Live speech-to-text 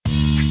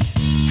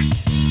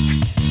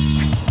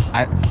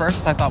At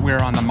first I thought we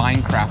were on the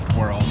Minecraft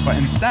world, but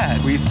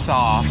instead we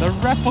saw the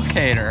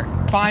replicator.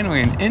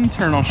 Finally, an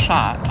internal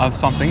shot of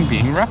something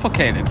being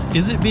replicated.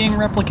 Is it being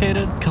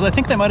replicated? Because I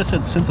think they might have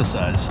said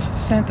synthesized.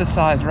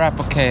 Synthesized,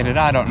 replicated,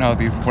 I don't know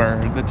these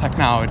words, the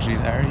technology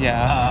there,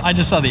 yeah. I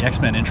just saw the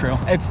X-Men intro.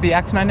 It's the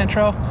X-Men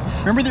intro?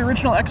 Remember the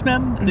original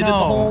X-Men? They did the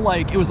whole,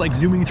 it was like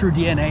zooming through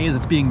DNA as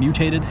it's being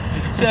mutated.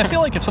 See, I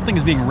feel like if something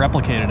is being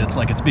replicated, it's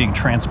like it's being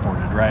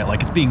transported, right?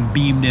 Like it's being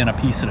beamed in a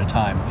piece at a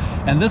time.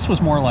 And this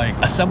was more like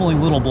assembling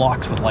little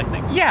blocks with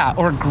lightning. Yeah,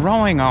 or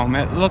growing them.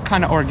 It looked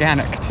kind of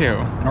organic, too.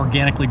 An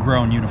organically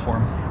grown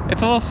uniform.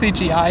 It's a little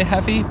CGI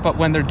heavy, but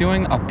when they're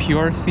doing a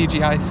pure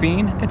CGI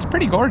scene, it's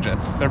pretty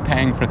gorgeous. They're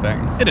paying for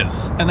things. It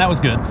is, and that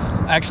was good.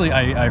 Actually,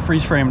 I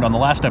freeze-framed on the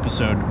last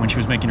episode when she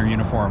was making her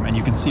uniform, and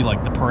you can see,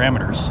 like, the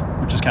parameters,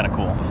 which is kind of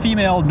cool.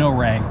 Female, no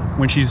rank.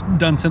 When she's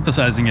done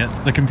synthesizing it,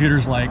 the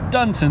computer's like,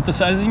 done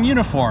synthesizing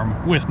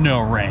uniform with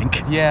no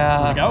rank. Yeah,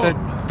 like,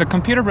 oh. the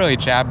computer really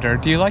jabbed her.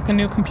 Do you like the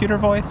new computer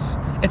voice?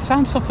 It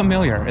sounds so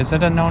familiar. Is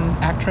it a known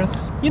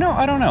actress? You know,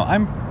 I don't know.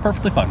 I'm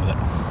perfectly fine with it.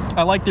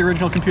 I like the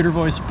original computer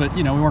voice, but,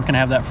 we weren't going to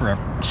have that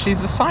forever.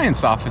 She's a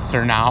science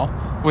officer now,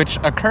 which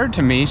occurred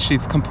to me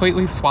she's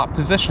completely swapped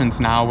positions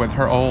now with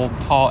her old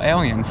tall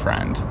alien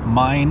friend.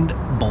 Mind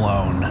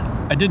blown.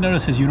 I did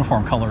notice his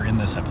uniform color in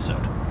this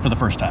episode for the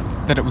first time.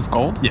 That it was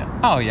gold? Yeah.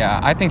 Oh, yeah.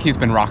 I think he's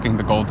been rocking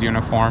the gold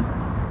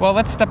uniform. Well,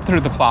 let's step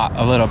through the plot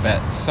a little bit.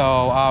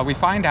 So we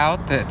find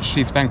out that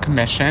she's been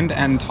commissioned,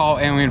 and tall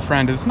alien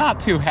friend is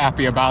not too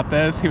happy about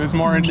this. He was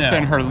more interested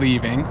in her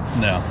leaving.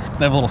 No.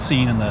 They have a little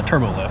scene in the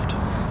turbo lift.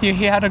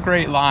 He had a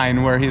great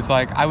line where he's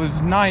like, I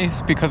was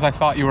nice because I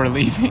thought you were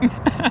leaving,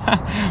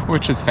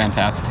 which is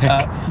fantastic.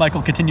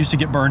 Michael continues to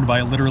get burned by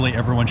literally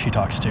everyone she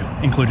talks to,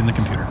 including the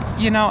computer.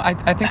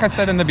 I think I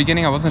said in the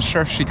beginning I wasn't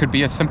sure if she could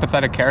be a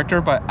sympathetic character,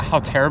 but how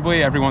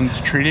terribly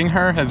everyone's treating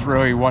her has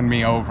really won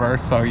me over,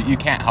 so you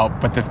can't help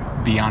but to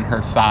be on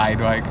her side.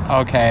 Like,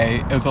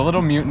 okay, it was a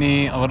little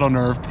mutiny, a little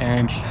nerve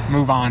pinch,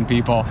 move on,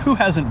 people. Who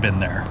hasn't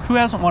been there? Who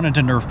hasn't wanted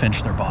to nerve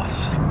pinch their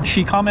boss?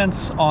 She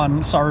comments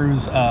on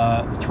Saru's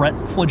threat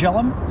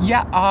flagellum?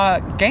 Yeah,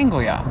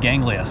 ganglia.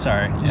 Ganglia,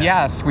 sorry. Yeah.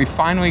 Yes, we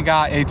finally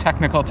got a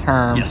technical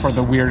term for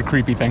the weird,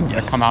 creepy things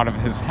that come out of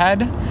his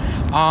head.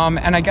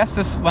 And I guess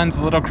this lends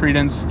a little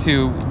credence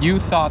to, you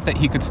thought that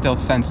he could still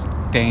sense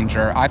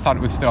danger. I thought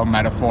it was still a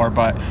metaphor,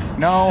 but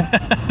no.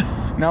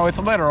 No, it's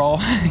literal.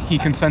 He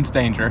can sense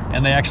danger.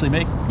 And they actually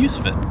make use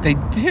of it. They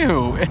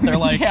do. They're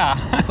like,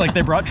 it's like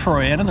they brought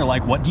Troy in and they're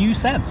like, what do you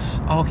sense?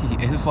 Oh,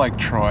 he is like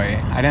Troy.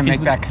 I didn't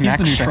make that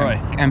connection. He's the new Troy.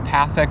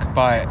 Empathic,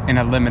 but in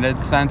a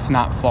limited sense,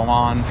 not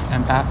full-on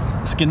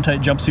empath. Skin-tight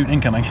jumpsuit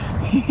incoming.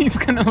 He's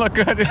going to look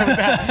good with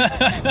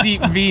that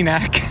deep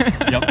V-neck.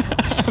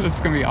 Yep. This is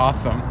going to be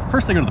awesome.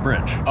 First they go to the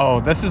bridge.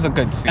 Oh, this is a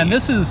good scene. And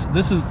this is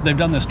they've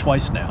done this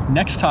twice now.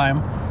 Next time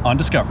on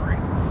Discovery.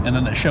 And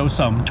then they show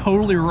some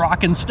totally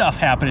rockin' stuff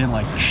happening,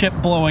 like ship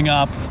blowing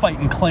up,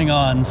 fighting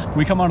Klingons.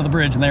 We come onto the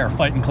bridge and they are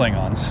fighting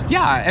Klingons.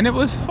 Yeah, and it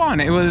was fun.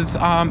 It was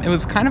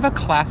kind of a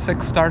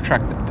classic Star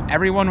Trek.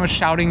 Everyone was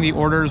shouting the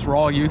orders we're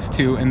all used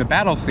to in the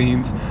battle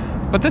scenes,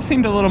 but this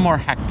seemed a little more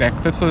hectic.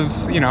 This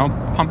was,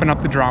 pumping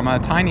up the drama a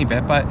tiny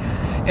bit, but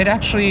it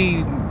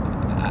actually,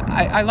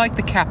 I like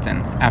the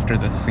captain after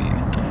this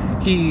scene.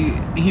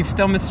 He's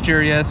still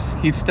mysterious,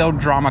 he's still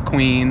drama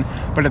queen,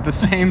 but at the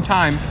same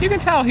time, you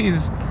can tell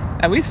he's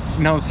at least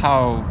knows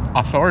how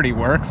authority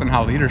works and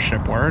how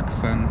leadership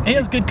works. And he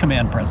has good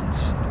command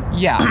presence.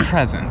 Yeah,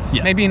 presence.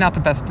 Yeah. Maybe not the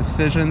best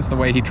decisions, the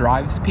way he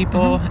drives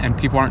people, and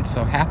people aren't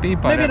so happy.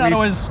 But maybe not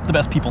always the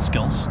best people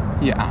skills.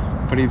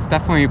 Yeah, but he's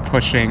definitely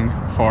pushing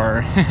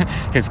for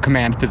his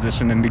command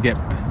position and to get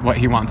what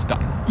he wants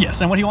done. Yes,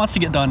 and what he wants to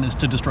get done is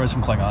to destroy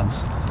some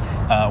Klingons,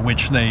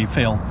 which they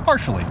failed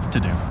partially to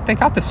do. They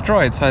got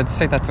destroyed, so I'd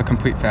say that's a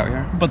complete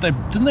failure. But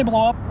didn't they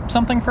blow up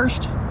something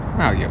first?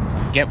 Well, you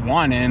get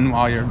one in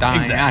while you're dying.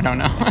 Exactly. I don't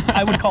know.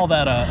 I would call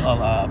that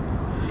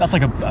that's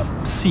like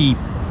a C+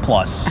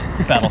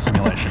 battle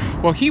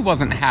simulation. Well, he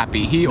wasn't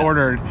happy. He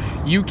ordered,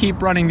 you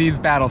keep running these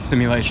battle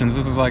simulations.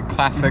 This is like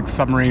classic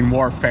submarine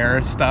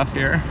warfare stuff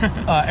here.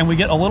 And we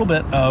get a little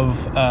bit of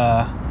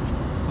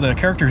the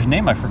character's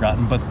name I've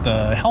forgotten, but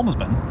the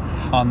helmsman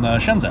on the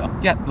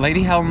Shenzhou. Yeah,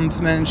 Lady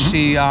Helmsman.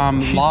 She's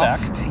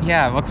lost. Back.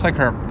 Yeah, it looks like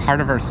part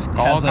of her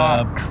skull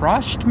got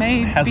crushed,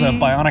 maybe. Has a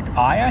bionic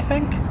eye, I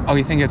think. Oh,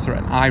 you think it's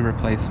an eye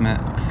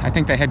replacement? I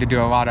think they had to do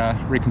a lot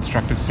of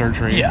reconstructive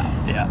surgery.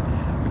 Yeah.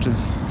 Which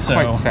is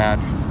quite sad.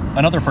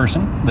 Another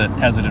person that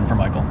has it in for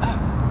Michael.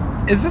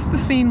 Is this the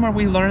scene where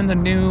we learn the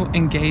new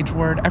engage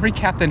word? Every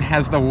captain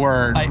has the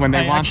word when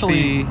they want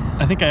the...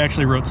 I think I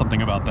actually wrote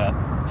something about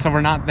that. So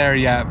we're not there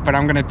yet, but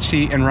I'm going to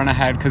cheat and run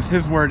ahead because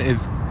his word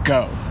is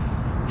go.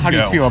 How do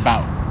you feel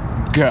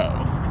about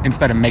go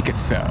instead of make it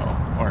so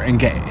or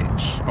engage?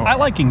 I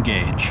like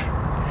engage.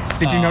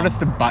 Did you notice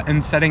the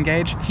button said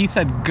engage? He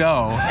said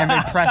go, and they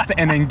pressed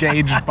an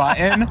engage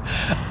button.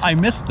 I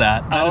missed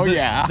that.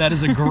 Yeah. That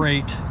is a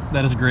great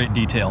That is a great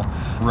detail.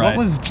 So Right. What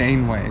was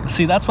Janeway's?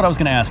 See, that's what I was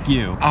going to ask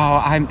you.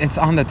 It's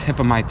on the tip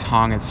of my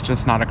tongue. It's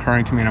just not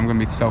occurring to me, and I'm going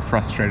to be so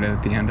frustrated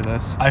at the end of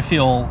this. I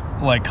feel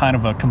like kind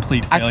of a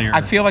complete failure.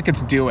 I feel like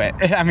it's Do It.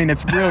 I mean,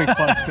 it's really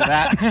close to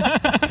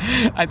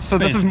that. So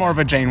this is more of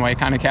a Janeway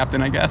kind of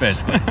captain, I guess.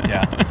 Basically,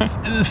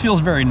 yeah. It feels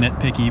very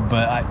nitpicky,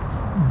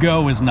 but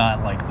go is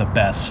not like the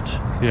best.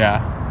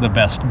 Yeah. The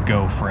best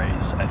go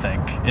phrase, I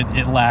think.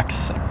 It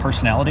lacks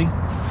personality.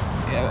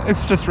 Yeah,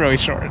 it's just really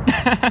short.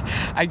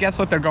 I guess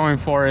what they're going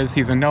for is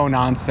he's a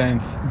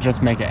no-nonsense,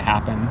 just make it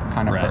happen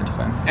kind of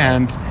person.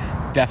 And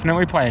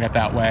definitely playing it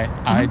that way.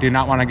 Mm-hmm. I do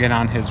not want to get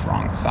on his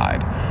wrong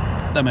side.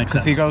 That makes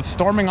sense. Because he goes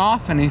storming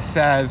off and he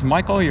says,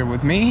 Michael, you're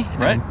with me.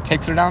 Right. And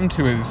takes her down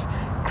to his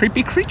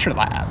creepy creature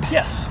lab.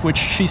 Yes, which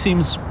she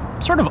seems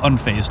sort of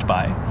unfazed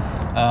by.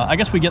 I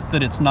guess we get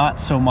that it's not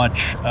so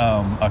much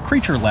a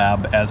creature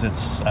lab as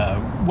it's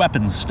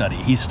weapons study.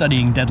 He's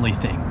studying deadly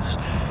things.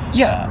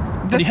 Yeah.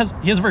 But he has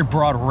a very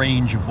broad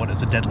range of what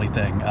is a deadly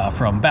thing,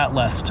 from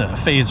batleths to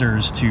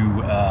phasers to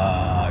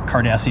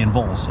Cardassian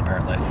vols,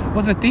 apparently.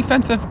 Was it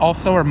defensive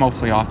also or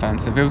mostly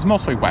offensive? It was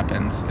mostly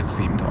weapons, it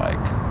seemed like.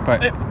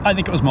 But I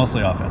think it was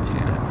mostly offensive.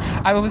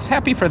 Yeah. I was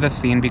happy for this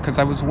scene because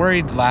I was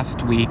worried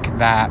last week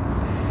that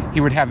he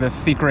would have this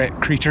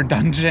secret creature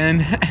dungeon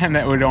and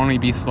that would only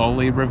be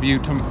slowly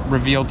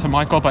revealed to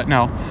Michael, but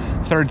no.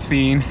 Third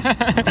scene.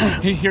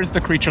 Here's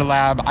the creature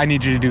lab. I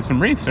need you to do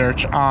some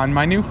research on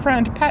my new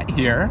friend Pet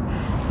here,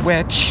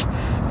 which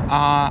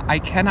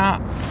I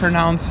cannot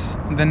pronounce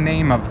the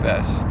name of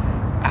this.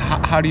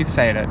 How do you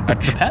say it? The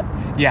Pet?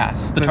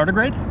 Yes. The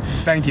tardigrade?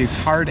 Thank you.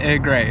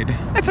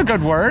 Tardigrade. It's a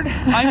good word.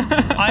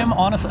 I'm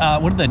honest.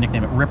 What did they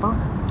nickname it? Ripper?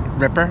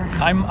 Ripper?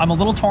 I'm a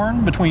little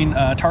torn between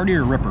Tardy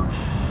or Ripper.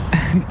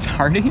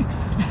 Tardy?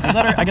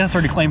 I guess it's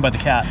already claimed by the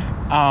cat.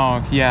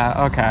 Oh,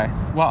 yeah, okay.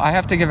 Well, I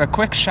have to give a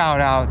quick shout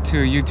out to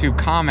a YouTube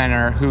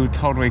commenter who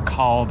totally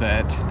called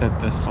it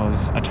that this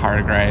was a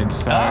tardigrade.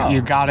 So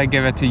you gotta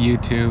give it to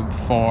YouTube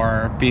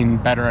for being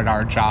better at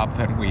our job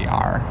than we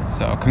are.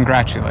 So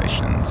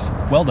congratulations.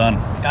 Well done.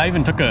 I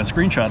even took a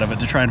screenshot of it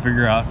to try and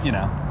figure out,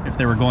 if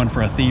they were going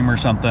for a theme or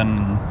something.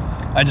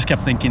 I just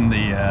kept thinking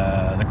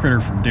the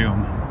critter from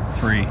Doom,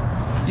 Free.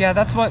 Yeah,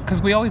 that's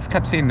because we always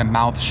kept seeing the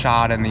mouth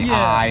shot and the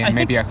eye and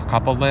maybe a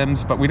couple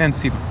limbs, but we didn't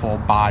see the full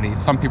body.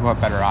 Some people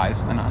have better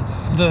eyes than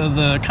us.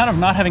 The kind of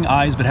not having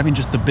eyes, but having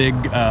just the big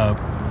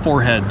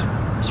forehead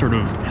sort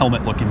of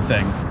helmet-looking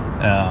thing.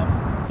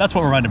 That's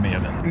what reminded me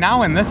of it.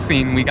 Now in this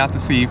scene, we got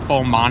to see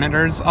full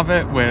monitors of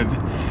it with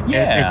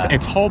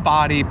its whole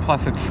body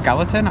plus its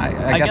skeleton.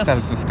 I guess that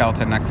was the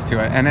skeleton next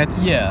to it. And it's,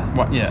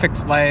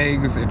 6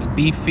 legs, it's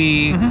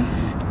beefy.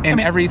 Mm-hmm. In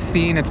every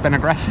scene, it's been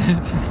aggressive.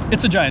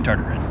 It's a giant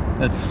tardigrade.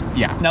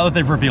 Now that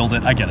they've revealed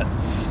it, I get it.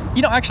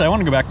 Actually, I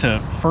want to go back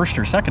to first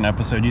or second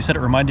episode. You said it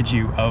reminded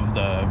you of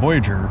the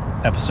Voyager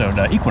episode,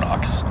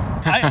 Equinox.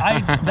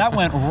 That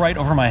went right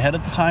over my head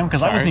at the time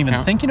because I wasn't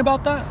even thinking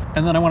about that.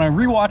 And then when I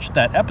rewatched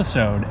that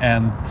episode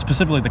and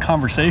specifically the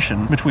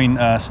conversation between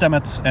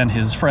Stamets and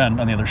his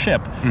friend on the other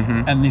ship,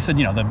 and he said,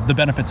 the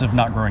benefits of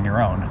not growing your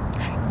own.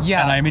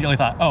 Yeah. And I immediately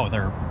thought,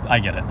 I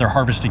get it. They're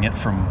harvesting it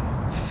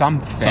from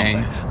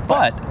something.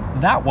 But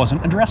that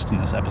wasn't addressed in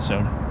this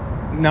episode.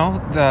 No,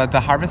 the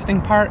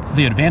harvesting part?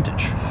 The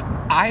advantage.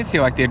 I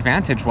feel like the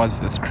advantage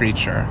was this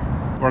creature.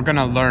 We're going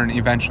to learn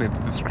eventually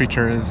that this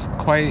creature is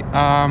quite,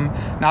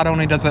 not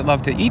only does it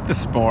love to eat the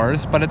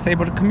spores, but it's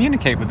able to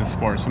communicate with the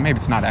spores. So maybe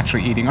it's not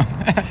actually eating them.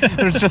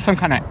 There's just some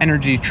kind of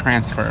energy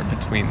transfer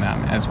between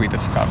them, as we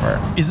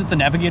discover. Is it the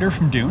Navigator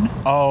from Dune?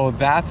 Oh,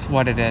 that's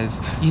what it is.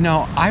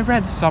 I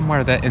read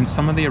somewhere that in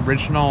some of the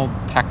original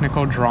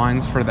technical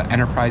drawings for the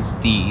Enterprise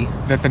D,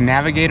 that the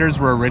Navigators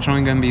were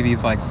originally going to be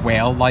these,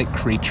 whale-like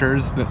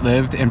creatures that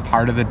lived in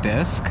part of the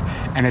disk,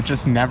 and it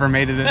just never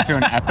made it into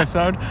an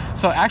episode.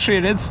 So actually,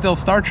 it is still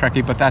Star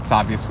Trekky, but that's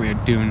obviously a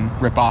Dune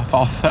ripoff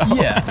also.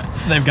 Yeah,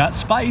 they've got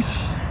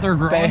spice. They're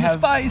growing the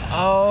spice.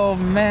 Oh,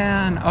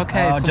 man.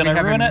 Okay, so did I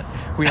ruin it?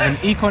 We have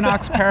an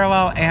Equinox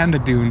parallel and a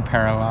Dune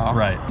parallel.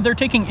 Right. They're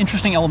taking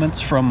interesting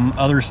elements from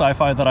other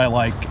sci-fi that I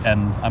like,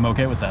 and I'm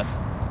okay with that.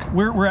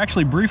 We're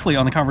actually briefly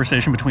on the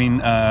conversation between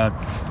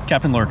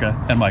Captain Lorca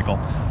and Michael,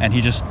 and he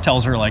just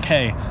tells her,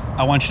 hey,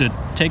 I want you to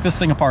take this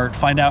thing apart,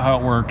 find out how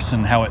it works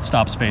and how it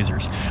stops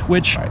phasers.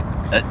 Which,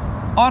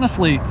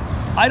 honestly,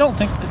 I don't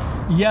think...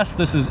 Yes,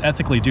 this is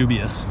ethically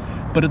dubious,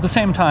 but at the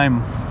same time,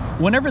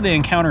 whenever they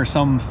encounter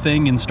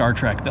something in Star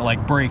Trek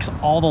that breaks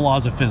all the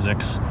laws of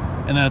physics,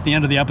 and then at the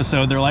end of the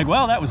episode they're like,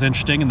 well, that was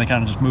interesting, and they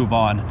kind of just move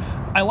on.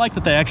 I like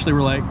that they actually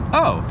were like,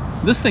 oh,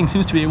 this thing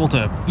seems to be able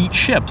to eat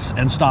ships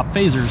and stop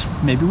phasers.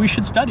 Maybe we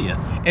should study it.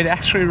 It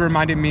actually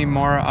reminded me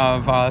more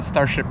of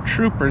Starship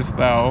Troopers,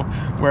 though,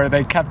 where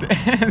they kept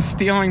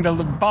stealing the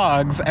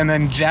bugs and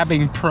then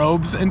jabbing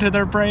probes into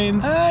their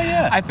brains. Oh,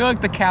 yeah. I feel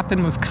like the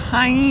captain was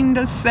kind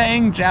of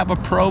saying jab a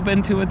probe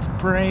into its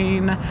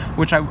brain,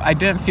 which I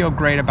didn't feel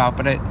great about,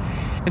 but it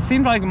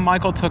seemed like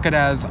Michael took it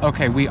as,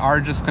 okay, we are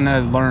just going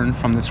to learn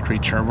from this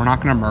creature. We're not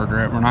going to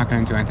murder it. We're not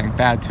going to do anything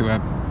bad to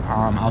it.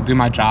 I'll do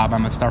my job.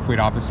 I'm a Starfleet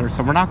officer,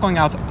 so we're not going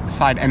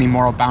outside any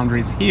moral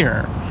boundaries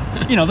here.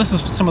 this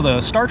is some of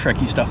the Star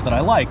Trek-y stuff that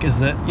I like, is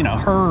that,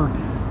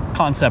 her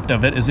concept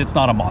of it is it's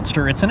not a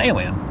monster, it's an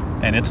alien.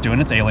 And it's doing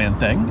its alien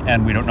thing,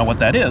 and we don't know what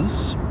that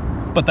is,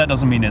 but that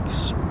doesn't mean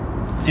it's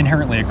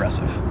inherently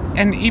aggressive.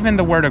 And even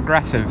the word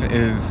aggressive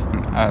is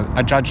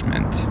a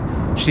judgment.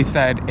 She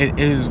said it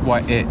is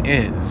what it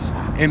is.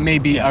 It may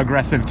be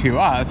aggressive to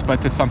us,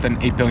 but to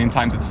something 8 billion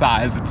times its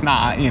size, it's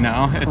not,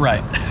 It's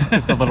right.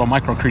 just a little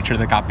micro creature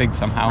that got big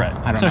somehow. Right. I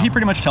don't know. So he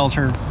pretty much tells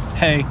her,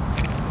 hey,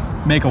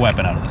 make a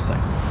weapon out of this thing.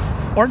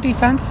 Or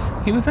defense.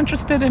 He was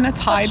interested in its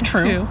hide, That's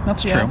true. too.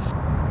 That's Yes. true.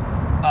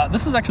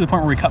 This is actually the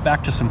point where we cut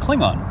back to some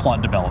Klingon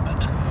plot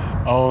development.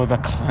 Oh, the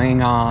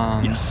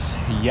Klingons.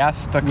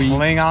 Yes, the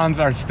Klingons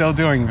are still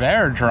doing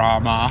their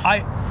drama.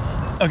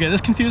 Okay,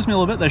 this confused me a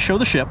little bit. They show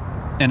the ship,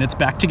 and it's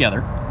back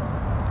together.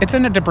 It's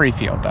in a debris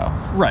field, though.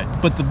 Right,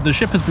 but the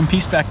ship has been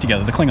pieced back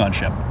together, the Klingon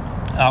ship,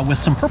 with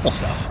some purple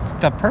stuff.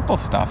 The purple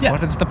stuff? Yeah.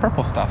 What is the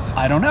purple stuff?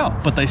 I don't know,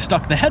 but they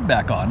stuck the head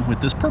back on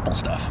with this purple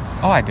stuff.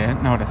 Oh, I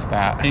didn't notice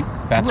that.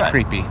 That's right.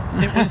 creepy.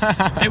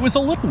 It was a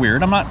little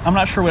weird. I'm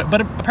not sure what,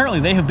 but apparently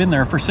they have been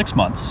there for 6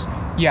 months.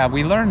 Yeah,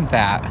 we learned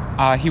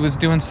that. He was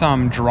doing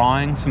some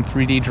drawing, some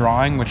 3D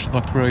drawing, which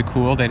looked really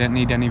cool. They didn't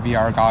need any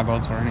VR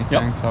goggles or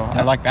anything, so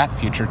I like that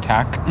future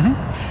tech.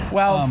 Mm-hmm.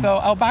 Well, so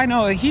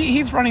Albino,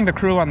 he's running the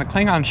crew on the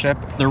Klingon ship.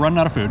 They're running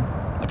out of food.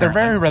 Apparently. They're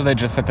very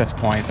religious at this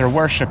point. They're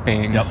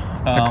worshipping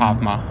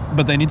T'Kuvma.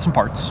 But they need some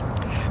parts.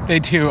 They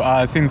do.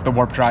 Seems the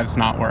warp drive's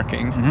not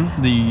working.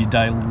 Mm-hmm. The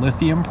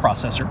dilithium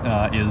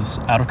processor is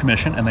out of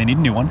commission, and they need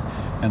a new one.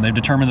 And they've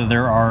determined that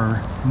there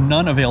are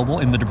none available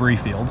in the debris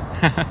field,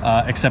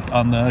 except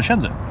on the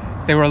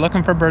Shenzhou. They were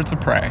looking for birds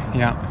of prey,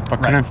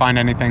 but couldn't find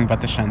anything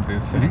but the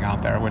Shenzhou sitting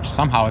out there, which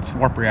somehow its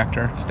warp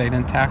reactor stayed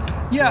intact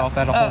throughout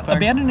that whole thing.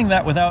 Abandoning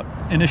that without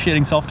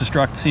initiating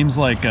self-destruct seems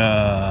like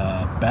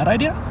a bad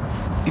idea.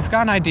 He's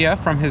got an idea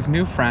from his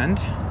new friend,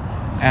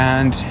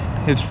 and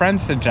his friend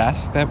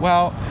suggests that,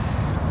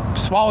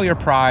 swallow your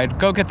pride,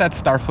 go get that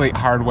Starfleet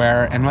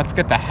hardware, and let's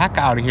get the heck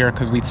out of here,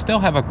 because we still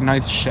have a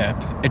nice ship.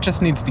 It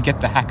just needs to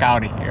get the heck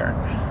out of here.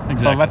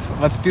 Exactly. So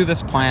let's do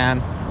this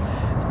plan.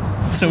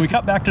 So we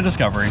cut back to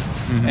Discovery,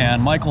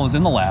 and Michael is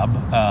in the lab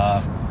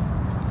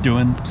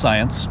doing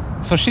science.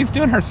 So she's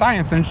doing her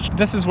science, and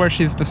this is where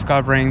she's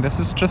discovering this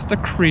is just a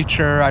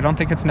creature. I don't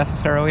think it's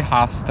necessarily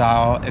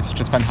hostile. It's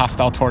just been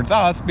hostile towards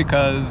us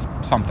because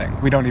something.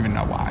 We don't even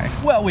know why.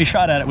 Well, we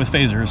shot at it with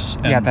phasers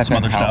and some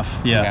other stuff.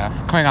 Yeah.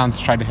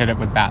 Klingons tried to hit it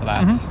with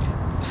batlets.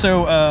 Mm-hmm.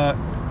 So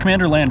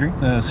Commander Landry,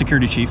 the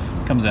security chief,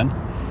 comes in.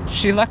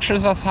 She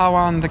lectures us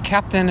how the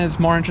captain is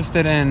more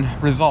interested in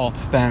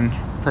results than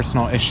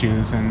personal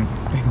issues and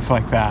things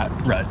like that.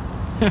 Right.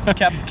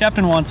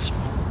 Captain wants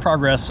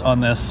progress on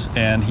this,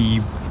 and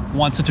he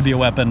wants it to be a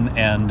weapon,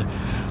 and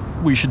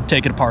we should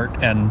take it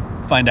apart and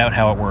find out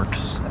how it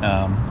works.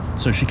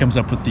 So she comes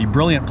up with the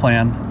brilliant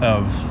plan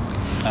of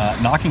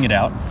knocking it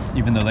out,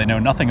 even though they know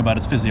nothing about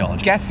its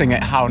physiology. Guessing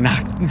at how to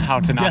knock it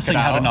out. Guessing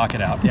how to knock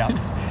it out, yeah.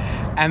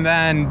 And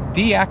then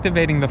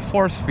deactivating the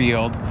force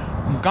field,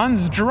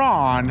 guns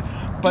drawn,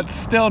 but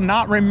still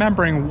not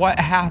remembering what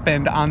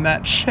happened on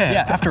that ship.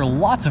 Yeah, after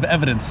lots of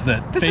evidence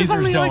that this phasers is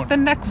only don't... like the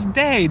next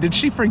day. Did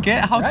she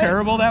forget how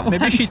terrible that was?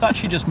 Maybe she thought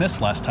she just missed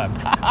last time.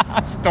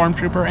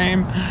 Stormtrooper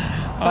aim.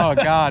 Oh,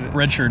 God.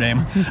 Red shirt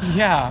aim.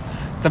 Yeah.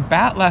 The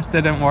Batleth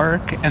didn't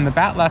work, and the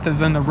Batleth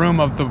is in the room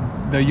of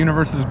the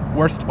universe's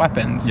worst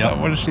weapons. Yep. So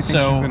what does she think she's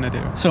going to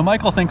do? So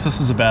Michael thinks this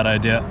is a bad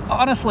idea.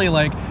 Honestly,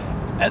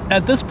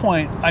 at this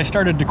point, I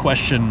started to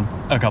question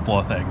a couple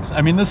of things.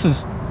 I mean, this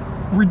is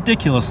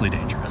ridiculously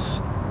dangerous.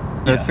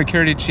 The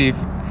security chief,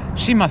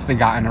 she must have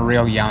gotten a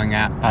real yelling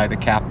at by the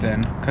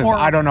captain, because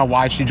I don't know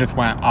why she just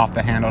went off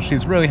the handle.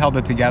 She's really held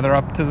it together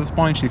up to this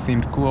point. She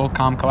seemed cool,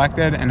 calm,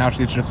 collected, and now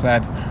she's just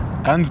said,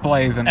 guns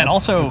blazing,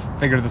 let's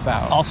figure this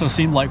out. Also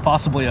seemed like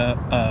possibly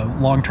a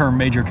long-term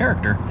major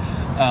character.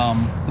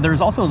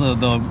 There's also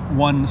the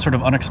one sort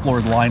of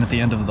unexplored line at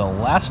the end of the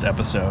last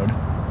episode,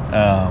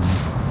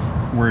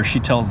 where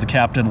she tells the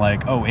captain,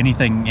 like, oh,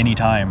 anything,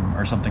 anytime,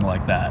 or something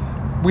like that.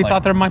 We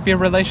thought there might be a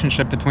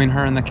relationship between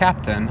her and the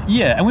captain.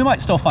 Yeah, and we might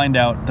still find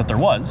out that there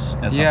was.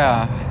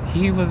 Yeah,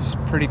 he was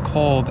pretty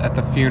cold at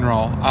the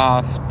funeral.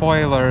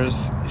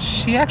 Spoilers,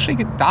 she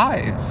actually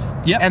dies.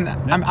 Yeah. And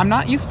I'm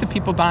not used to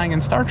people dying in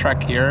Star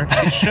Trek here.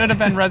 She should have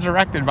been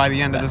resurrected by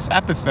the end of this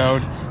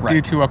episode due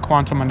to a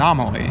quantum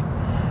anomaly.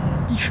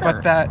 Sure.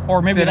 But that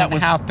maybe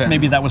didn't happen.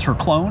 Maybe that was her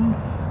clone,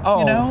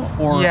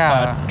 or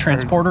a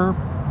transporter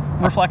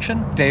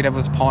reflection. Data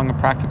was pulling a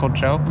practical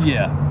joke.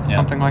 Yeah.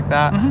 Something like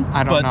that. Mm-hmm.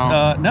 I don't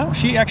know. No,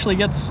 she actually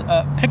gets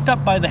picked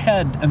up by the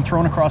head and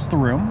thrown across the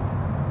room,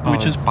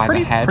 which is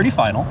pretty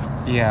final.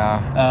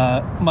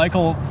 Yeah.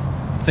 Michael,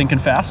 thinking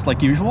fast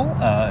like usual,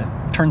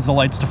 turns the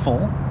lights to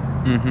full,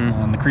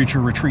 and the creature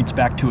retreats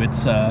back to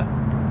its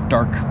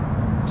dark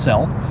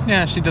cell.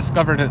 Yeah, she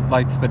discovered it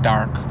likes the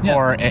dark,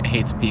 or it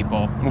hates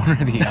people, one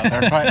or the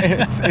other. But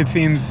it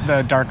seems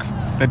the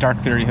dark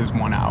theory has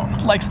won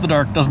out. Likes the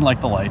dark, doesn't like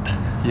the light.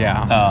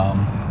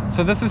 Yeah.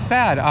 So this is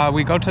sad.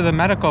 We go to the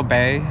medical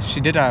bay. She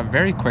did a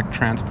very quick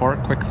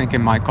transport. Quick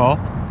thinking, Michael.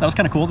 That was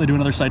kind of cool. They do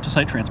another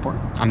site-to-site transport.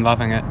 I'm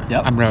loving it.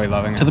 Yep. I'm really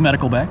loving it. To the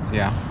medical bay.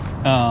 Yeah.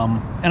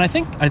 And I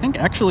think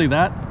actually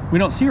that we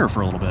don't see her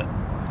for a little bit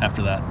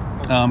after that.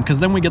 Because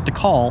then we get the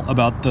call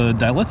about the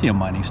dilithium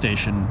mining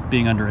station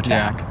being under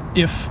attack.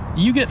 Yeah. If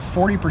you get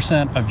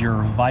 40% of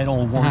your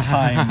vital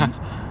wartime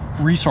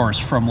resource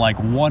from like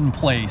one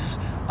place,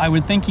 I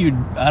would think you'd,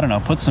 I don't know,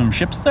 put some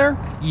ships there?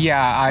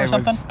 Yeah, I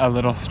something? was a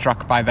little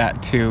struck by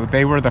that too.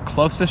 They were the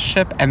closest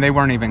ship and they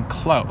weren't even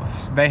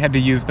close. They had to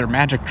use their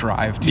magic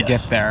drive to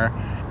get there.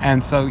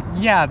 And so,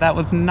 yeah, that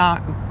was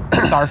not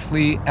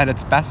Starfleet at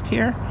its best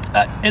here.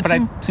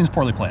 It seems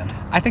poorly planned.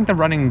 I think the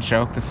running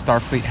joke that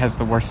Starfleet has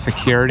the worst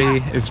security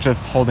is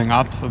just holding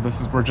up. So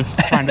we're just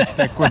trying to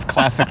stick with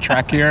classic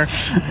Trek here.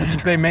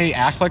 They may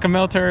act like a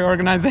military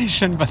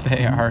organization, but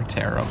they are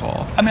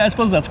terrible. I mean, I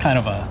suppose that's kind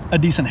of a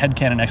decent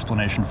headcanon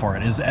explanation for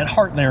it, is at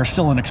heart they are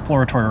still an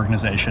exploratory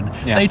organization.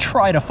 Yeah. They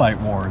try to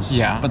fight wars,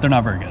 but they're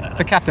not very good at it.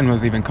 The captain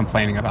was even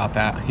complaining about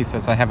that. He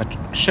says, I have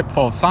a ship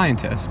full of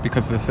scientists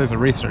because this is a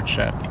research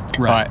ship,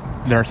 but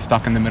they're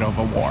stuck in the middle of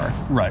a war.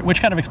 Right,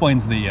 which kind of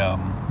explains the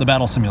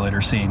battle simulator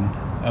scene.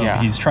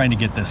 He's trying to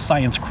get this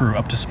science crew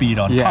up to speed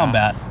on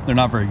combat. They're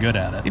not very good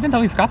at it. Even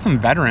though he's got some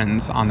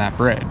veterans on that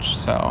bridge,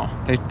 so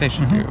they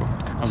should do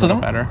a little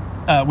better.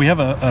 We have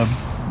a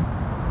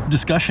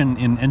discussion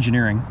in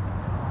engineering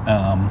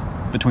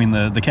between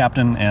the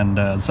captain and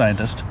the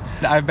scientist.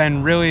 I've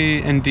been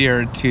really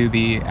endeared to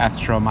the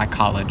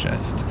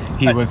astromycologist.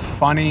 He was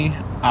funny.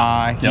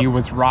 He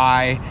was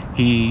wry.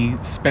 He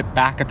spit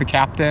back at the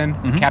captain.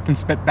 The captain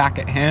spit back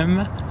at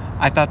him.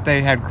 I thought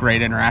they had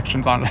great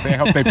interactions, honestly. I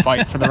hope they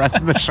fight for the rest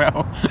of the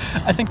show.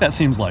 I think that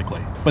seems likely.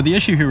 But the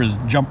issue here is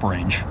jump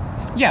range.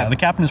 Yeah, the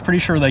captain is pretty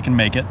sure they can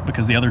make it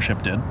because the other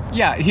ship did.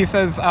 Yeah, he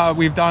says,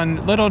 we've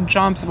done little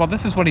jumps. Well,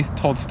 this is what he's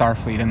told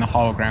Starfleet in the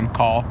hologram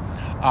call.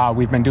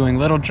 We've been doing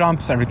little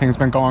jumps. Everything's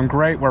been going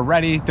great. We're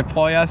ready.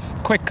 Deploy us.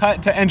 Quick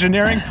cut to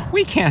engineering.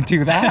 We can't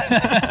do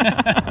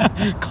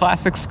that.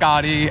 Classic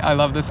Scotty. I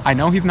love this. I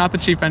know he's not the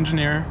chief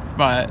engineer,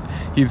 but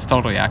he's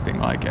totally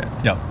acting like it.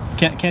 Yep.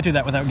 Can't do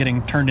that without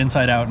getting turned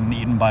inside out and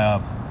eaten by a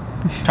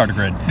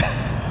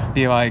tardigrade.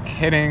 Be like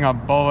hitting a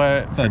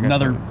bullet.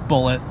 Another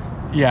bullet.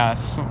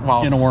 Yes.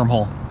 While in a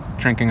wormhole.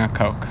 Drinking a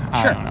Coke. Sure.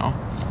 I don't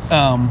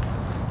know.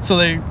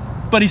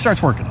 But he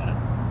starts working on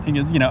it. He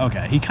goes,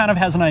 okay. He kind of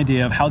has an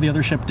idea of how the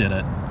other ship did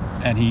it,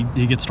 and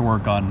he gets to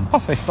work on.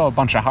 Plus, they stole a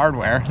bunch of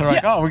hardware. They're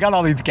like, we got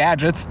all these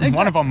gadgets. Exactly.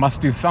 One of them must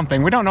do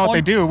something. We don't know what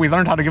they do. We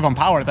learned how to give them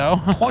power,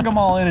 though. Plug them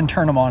all in and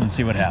turn them on and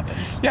see what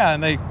happens. Yeah,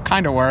 and they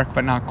kind of work,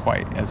 but not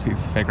quite, as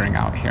he's figuring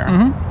out here.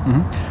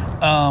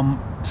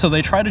 So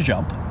they try to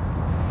jump.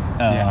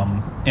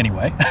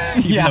 Anyway,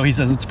 even though he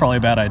says it's probably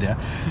a bad idea.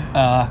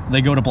 They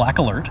go to black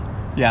alert.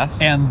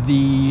 Yes. And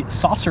the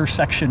saucer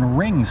section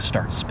rings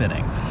start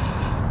spinning.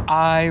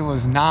 I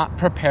was not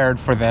prepared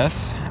for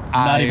this.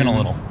 Not even a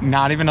little.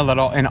 Not even a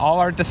little. In all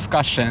our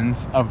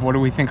discussions of what do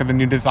we think of the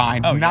new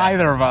design,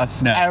 neither of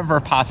us ever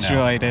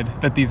postulated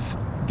that these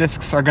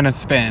discs are going to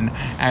spin.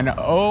 And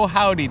oh,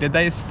 howdy, did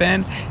they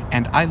spin?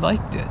 And I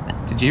liked it.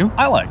 Did you?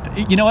 I liked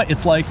it. You know what?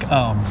 It's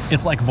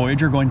like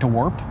Voyager going to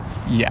warp.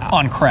 Yeah.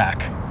 On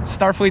crack.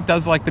 Starfleet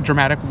does like the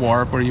dramatic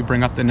warp where you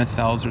bring up the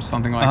nacelles or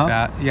something like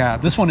that. Yeah,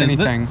 this one is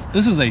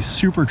this is a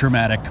super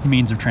dramatic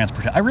means of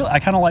transportation. I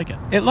kind of like it.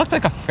 It looked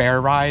like a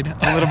fair ride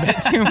a little bit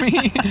to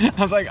me. I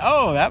was like,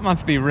 oh, that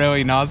must be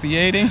really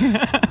nauseating.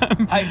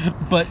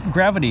 But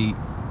gravity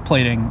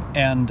plating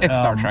and it's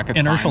Star Trek. It's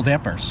inertial fine.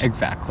 dampers.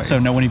 Exactly. So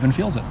no one even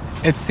feels it.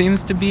 It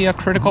seems to be a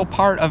critical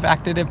part of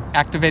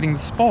activating the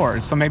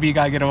spores. So maybe you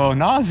gotta get a little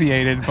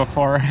nauseated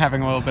before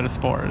having a little bit of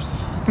spores.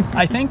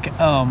 I think,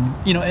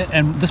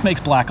 and this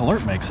makes Black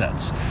Alert make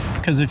sense.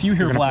 Because if you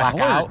hear Black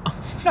Alert,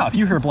 if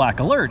you hear Black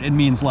Alert, it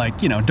means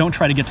don't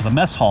try to get to the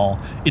mess hall.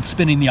 It's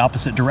spinning the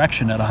opposite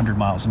direction at 100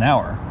 miles an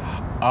hour.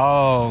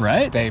 Oh,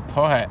 right? Stay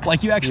put.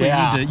 Like you actually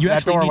need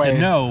to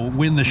know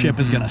when the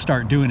ship is going to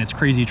start doing its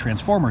crazy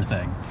transformer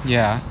thing.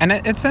 Yeah, and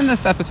it's in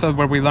this episode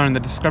where we learn the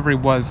Discovery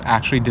was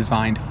actually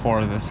designed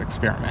for this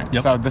experiment.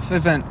 Yep. So this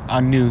isn't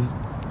a new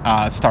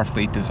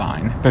Starfleet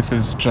design. This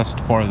is just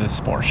for the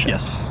spore ships.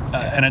 Yes,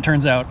 and it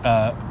turns out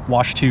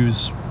Wash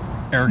 2's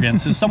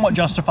arrogance is somewhat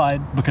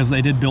justified because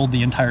they did build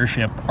the entire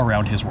ship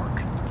around his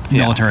work,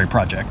 military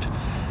project.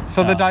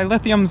 So the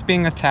dilithium's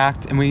being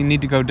attacked, and we need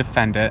to go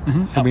defend it.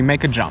 So we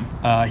make a jump.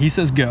 He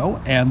says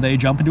go, and they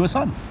jump into a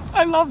sun.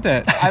 I loved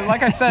it.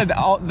 Like I said,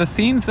 all the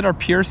scenes that are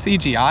pure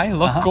CGI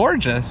look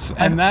gorgeous,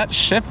 and that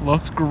ship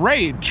looks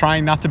great,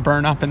 trying not to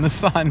burn up in the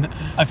sun.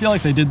 I feel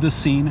like they did this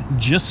scene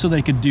just so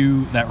they could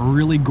do that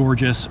really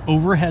gorgeous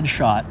overhead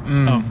shot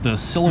of the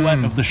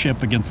silhouette of the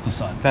ship against the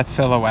sun. That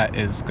silhouette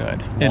is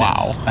good. Wow.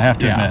 I have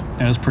to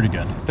admit, it was pretty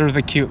good. There was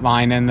a cute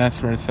line in this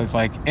where it says,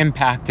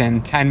 impact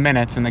in 10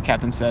 minutes, and the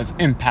captain says,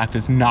 impact contact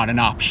is not an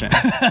option.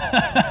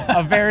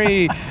 A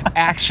very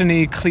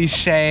action-y,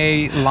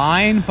 cliche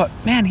line, but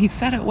man, he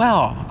said it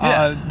well.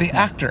 The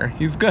actor,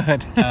 he's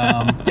good.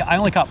 Yeah, I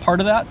only caught part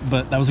of that,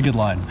 but that was a good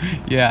line.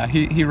 Yeah,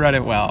 he read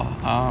it well.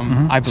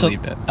 I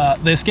believed it.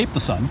 They escape the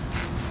sun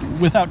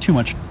without too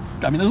much.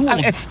 I mean, there's a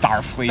little. It's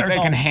Starfleet. They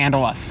can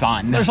handle a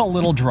sun. There's a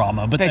little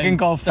drama, but they can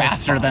go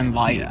faster than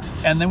light. Yeah.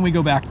 And then we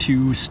go back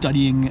to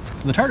studying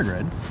the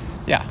tardigrade.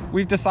 Yeah,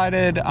 we've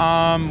decided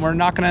we're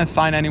not going to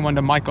assign anyone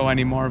to Michael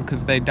anymore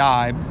because they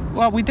die.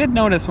 Well, we did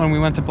notice when we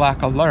went to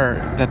Black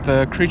Alert that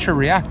the creature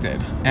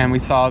reacted, and we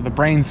saw the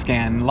brain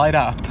scan light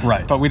up.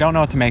 Right. But we don't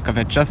know what to make of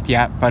it just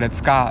yet, but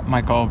it's got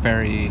Michael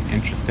very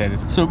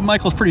interested. So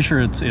Michael's pretty sure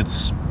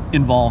it's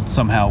involved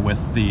somehow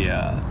with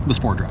the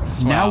spore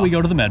drive. Wow. Now we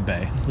go to the med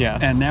bay. Yes.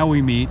 And now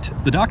we meet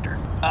the doctor.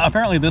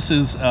 Apparently this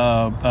is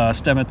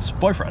Stamets'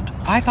 boyfriend.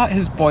 I thought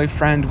his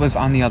boyfriend was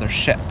on the other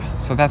ship,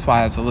 so that's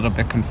why I was a little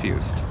bit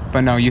confused.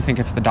 But no, you think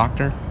it's the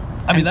doctor?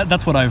 I mean,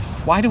 that's what I've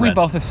Why do we read.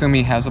 both assume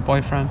he has a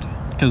boyfriend?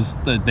 Because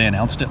they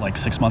announced it like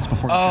 6 months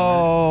before the show.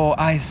 Oh,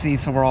 I see.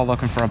 So we're all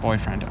looking for a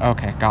boyfriend.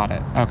 Okay, got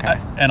it. Okay.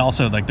 And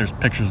also, like, there's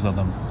pictures of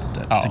them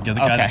to get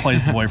the guy that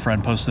plays the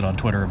boyfriend posted on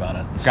Twitter about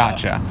it. So.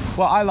 Gotcha.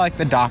 Well, I like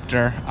the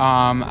doctor.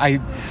 I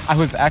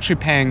was actually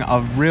paying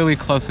a really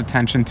close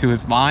attention to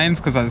his lines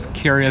because I was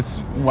curious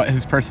what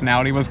his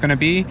personality was going to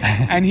be.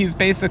 And he's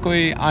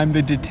basically, I'm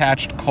the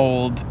detached,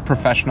 cold,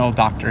 professional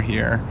doctor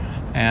here.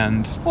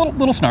 And a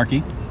little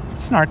snarky.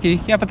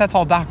 Snarky. Yeah, but that's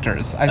all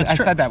doctors. I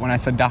said that when I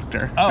said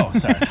doctor. Oh,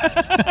 sorry.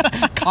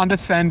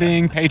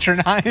 Condescending,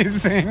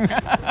 patronizing.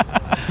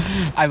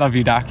 I love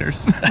you, doctors.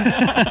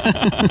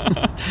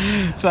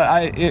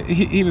 So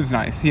he was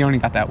nice. He only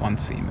got that one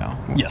scene, though.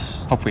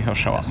 Yes. Hopefully he'll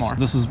show up more.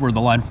 This is where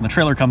the line from the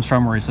trailer comes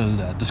from, where he says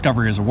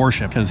Discovery is a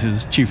warship because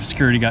his chief of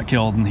security got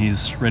killed and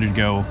he's ready to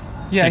go.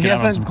 Yeah, he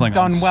hasn't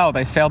done well.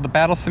 They failed the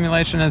battle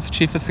simulation. His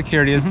chief of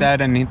security is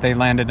dead, and they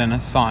landed in a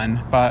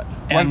sun. But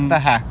what the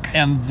heck?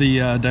 And the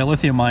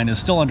dilithium mine is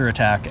still under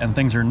attack, and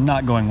things are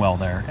not going well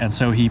there. And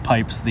so he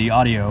pipes the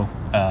audio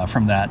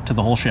from that to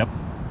the whole ship.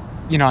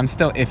 You know, I'm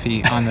still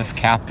iffy on this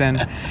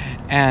captain.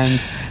 And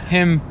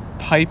him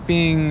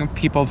piping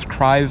people's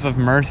cries of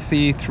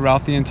mercy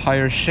throughout the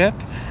entire ship,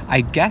 I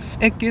guess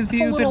it gives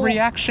you the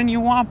reaction you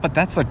want, but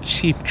that's a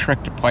cheap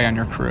trick to play on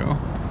your crew.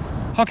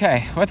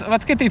 Okay,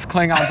 let's get these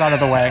Klingons out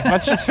of the way.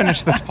 Let's just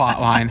finish this plot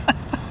line.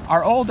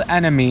 Our old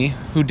enemy,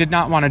 who did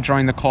not want to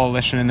join the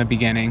coalition in the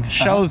beginning,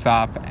 shows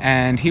up,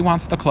 and he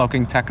wants the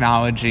cloaking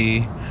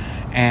technology,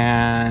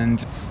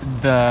 and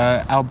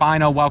the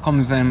albino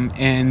welcomes him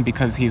in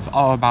because he's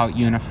all about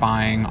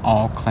unifying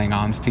all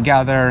Klingons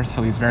together,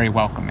 so he's very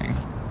welcoming.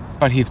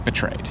 But he's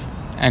betrayed.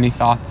 Any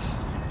thoughts?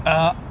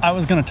 I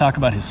was going to talk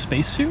about his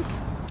spacesuit.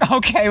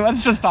 Okay,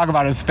 let's just talk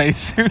about his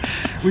spacesuit.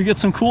 We get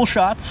some cool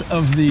shots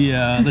of the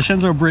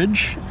Shenzhou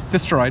Bridge.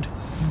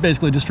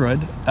 Basically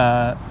destroyed.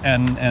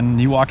 And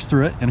he walks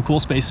through it in a cool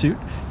spacesuit.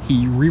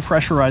 He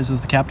repressurizes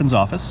the captain's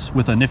office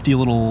with a nifty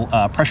little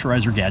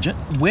pressurizer gadget.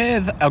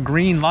 With a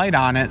green light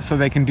on it so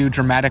they can do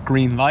dramatic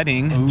green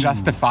lighting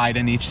justified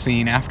in each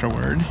scene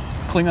afterward.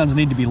 Klingons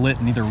need to be lit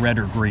in either red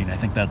or green. I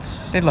think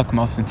that's... They look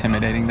most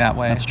intimidating that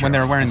way. That's true. When they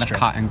were wearing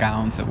cotton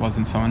gowns, it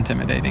wasn't so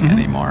intimidating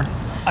anymore.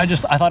 I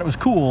thought it was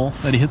cool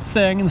that he hit the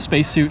thing and the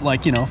spacesuit,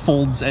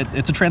 folds.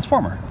 It's a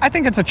transformer. I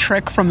think it's a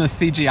trick from the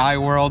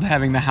CGI world,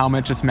 having the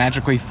helmet just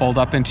magically fold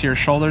up into your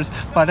shoulders.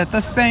 But at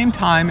the same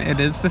time, it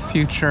is the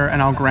future, and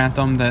I'll grant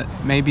them that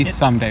maybe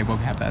someday we'll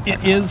have that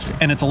technology. It is,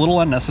 and it's a little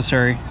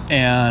unnecessary,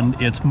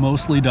 and it's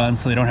mostly done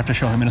so they don't have to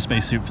show him in a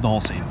spacesuit for the whole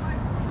scene.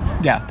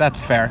 Yeah,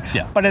 that's fair.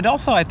 Yeah. But it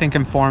also, I think,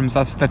 informs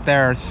us that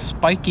their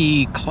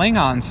spiky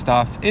Klingon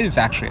stuff is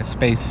actually a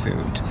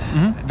spacesuit.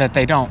 That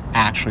they don't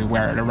actually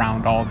wear it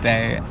around all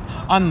day.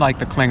 Unlike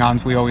the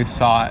Klingons we always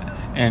saw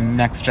in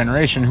Next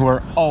Generation, who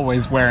are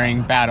always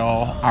wearing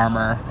battle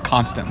armor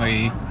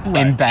constantly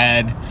in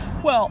bed.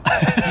 Well,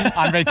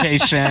 on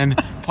vacation,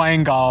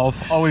 playing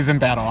golf, always in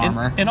battle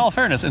armor. In all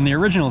fairness, in the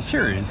original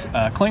series,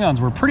 Klingons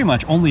were pretty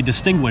much only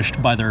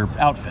distinguished by their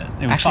outfit.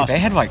 It was actually, they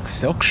had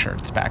silk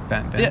shirts back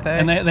then, didn't they?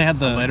 And they had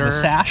the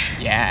sash.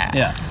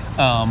 Yeah.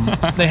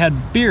 They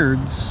had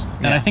beards,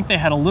 and I think they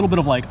had a little bit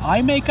of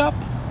eye makeup,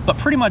 but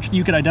pretty much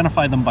you could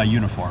identify them by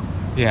uniform.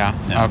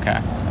 Yeah.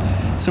 Okay.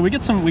 So we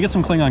get some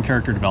Klingon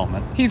character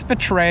development. He's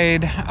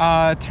betrayed.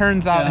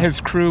 Turns out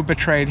his crew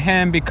betrayed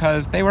him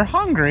because they were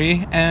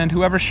hungry, and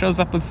whoever shows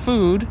up with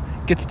food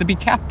gets to be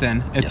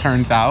captain, it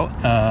turns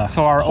out.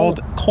 So our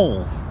old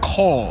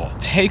Cole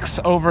takes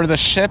over the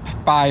ship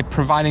by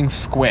providing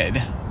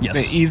squid.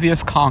 Yes. The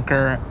easiest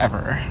conquer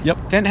ever.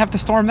 Yep. Didn't have to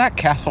storm that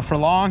castle for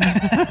long.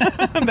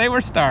 They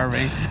were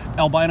starving.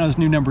 Albino's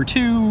new number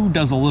 2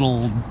 does a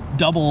little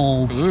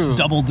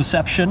double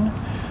deception.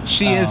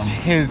 She is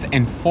his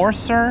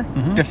enforcer,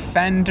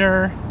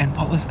 defender, and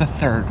what was the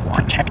third one?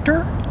 Protector?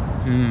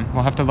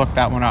 We'll have to look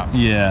that one up.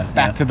 Yeah.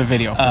 Back to the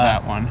video for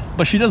that one.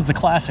 But she does the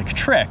classic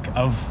trick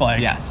of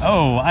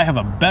I have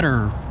a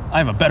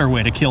better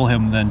way to kill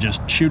him than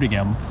just shooting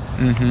him.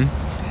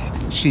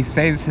 She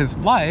saves his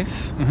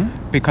life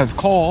because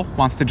Cole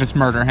wants to just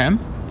murder him.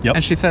 Yep.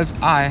 And she says,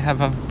 I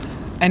have a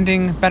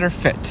ending better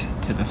fit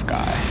to this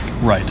guy.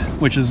 Right.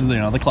 Which is,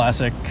 the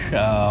classic,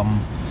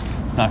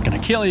 not going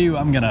to kill you,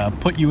 I'm going to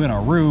put you in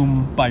a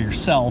room by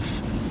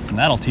yourself, and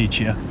that'll teach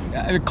you.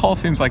 Cole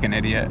seems like an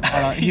idiot.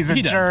 He's a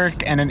He does.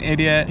 jerk and an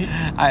idiot.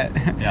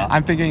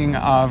 I'm thinking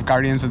of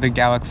Guardians of the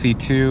Galaxy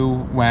 2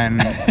 when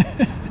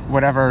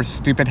whatever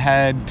stupid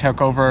head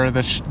took over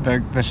the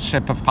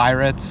ship of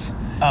pirates.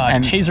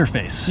 And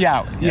Taserface.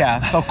 Yeah.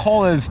 So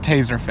Cole is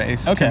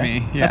Taserface to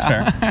me.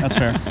 Yeah. That's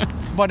fair.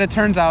 But it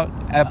turns out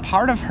a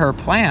part of her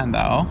plan,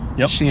 though,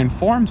 she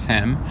informs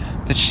him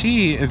that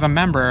she is a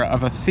member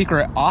of a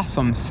secret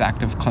awesome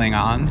sect of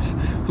Klingons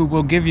who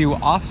will give you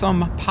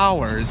awesome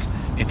powers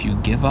if you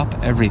give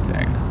up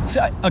everything. See,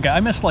 I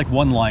missed like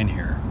one line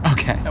here.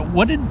 Okay.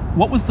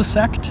 What was the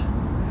sect?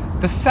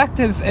 The sect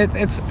is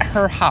it's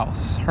her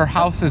house. Her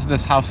house is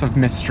this house of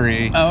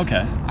mystery. Oh,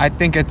 okay. I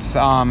think it's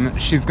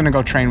he's gonna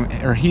go train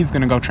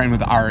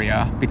with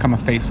Arya, become a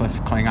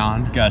faceless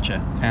Klingon. Gotcha.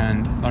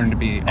 And learn to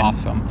be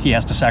awesome. He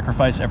has to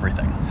sacrifice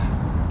everything.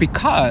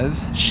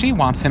 Because she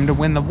wants him to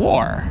win the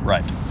war.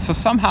 Right. So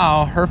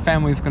somehow her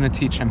family's gonna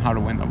teach him how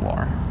to win the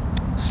war.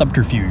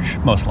 Subterfuge,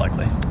 most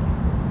likely.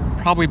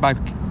 Probably by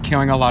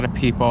killing a lot of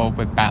people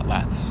with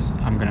batlets,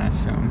 I'm gonna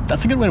assume.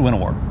 That's a good way to win a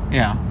war.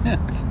 Yeah.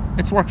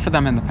 It's worked for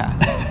them in the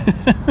past.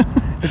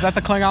 Is that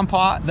the Klingon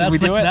plot? Did we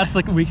do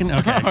it? We can.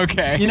 Okay.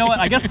 Okay. You know what?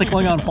 I guess the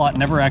Klingon plot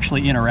never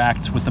actually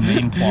interacts with the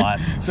main plot,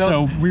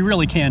 so we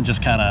really can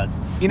just kind of.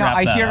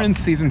 I hear in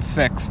season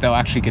 6 they'll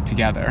actually get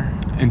together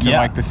into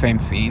like the same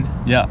scene.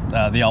 Yeah.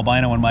 The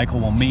albino and Michael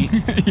will meet.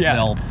 Yeah.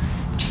 They'll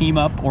team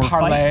up or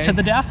fight to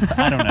the death.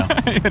 I don't know.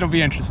 It'll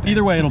be interesting.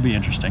 Either way, it'll be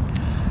interesting.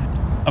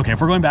 Okay,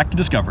 if we're going back to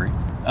Discovery,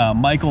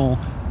 Michael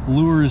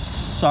lures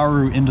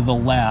Saru into the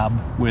lab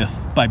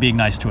by being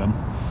nice to him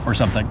or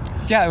something.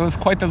 Yeah, it was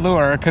quite the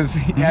lure because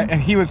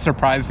he was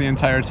surprised the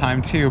entire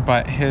time too.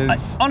 But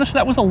honestly,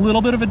 that was a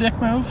little bit of a dick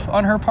move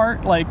on her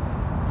part. Like,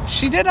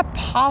 she did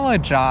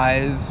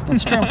apologize.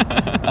 That's true.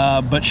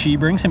 But she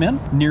brings him in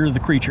near the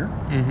creature,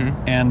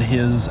 and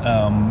his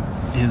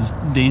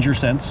danger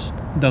sense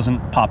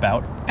doesn't pop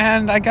out.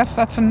 And I guess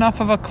that's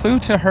enough of a clue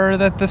to her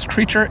that this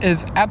creature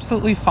is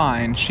absolutely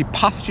fine. She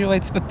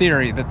postulates the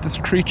theory that this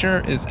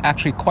creature is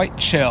actually quite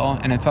chill,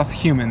 and it's us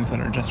humans that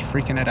are just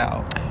freaking it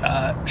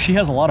out. She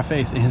has a lot of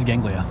faith in his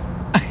ganglia.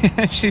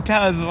 She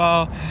does.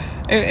 Well,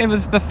 it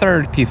was the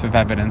third piece of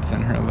evidence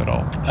in her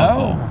little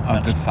puzzle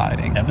of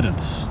deciding.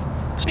 Evidence.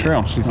 It's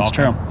true. She's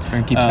true. She's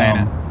going to keep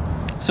saying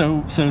it.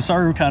 So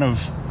Saru kind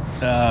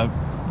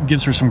of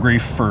gives her some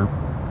grief for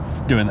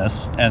doing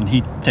this, and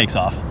he takes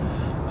off.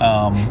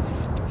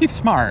 He's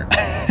smart,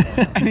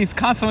 and he's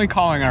constantly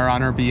calling her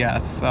on her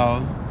BS,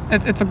 so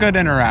it's a good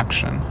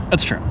interaction.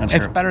 That's true.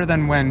 It's better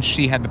than when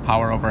she had the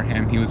power over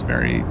him. He was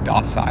very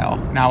docile.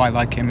 Now I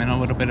like him in a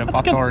little bit of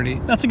authority.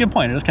 That's a good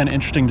point. It was kind of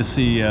interesting to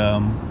see,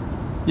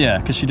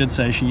 because she did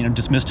say she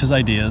dismissed his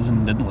ideas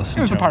and didn't listen to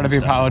him. It was a part of the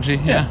apology,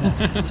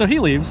 yeah. So he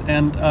leaves,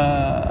 and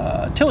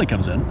Tilly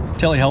comes in.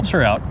 Tilly helps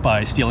her out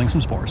by stealing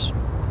some spores.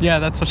 Yeah,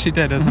 that's what she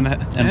did, isn't it?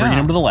 And bringing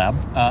them to the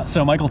lab.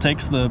 So Michael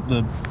takes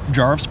the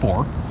jar of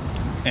spore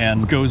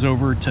and goes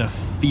over to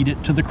feed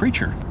it to the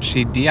creature.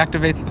 She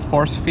deactivates the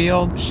force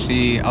field.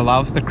 She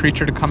allows the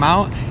creature to come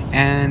out,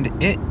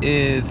 and it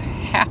is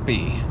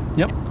happy.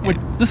 Yep.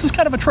 This is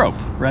kind of a trope,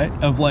 right?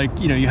 Of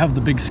you have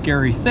the big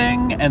scary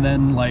thing, and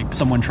then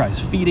someone tries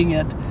feeding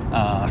it.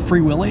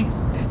 Free Willy.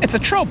 It's a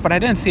trope, but I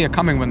didn't see it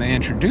coming when they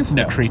introduced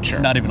the creature.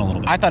 Not even a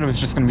little bit. I thought it was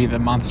just going to be the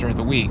monster of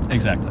the week.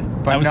 Exactly.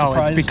 But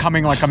it's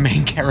becoming like a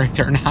main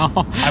character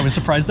now. I was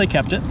surprised they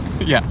kept it.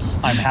 Yes.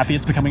 I'm happy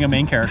it's becoming a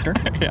main character.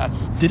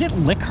 Yes. Did it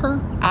lick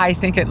her? I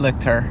think it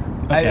licked her.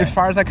 Okay. As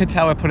far as I could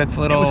tell, it put its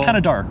little... It was kind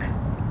of dark.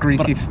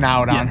 Greasy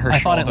snout on her shoulder. I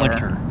thought it licked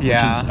her.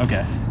 Yeah. Which is,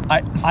 okay.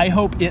 I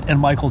hope it and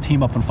Michael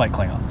team up and fight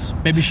Klingons.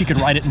 Maybe she could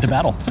ride it into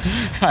battle.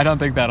 I don't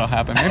think that'll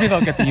happen. Maybe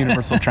they'll get the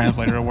Universal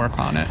Translator to work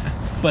on it.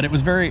 But it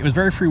was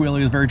very Free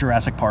Willy. It was very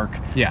Jurassic Park.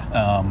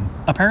 Yeah.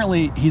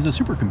 Apparently, he's a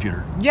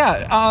supercomputer.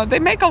 Yeah. They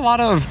make a lot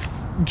of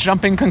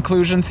jumping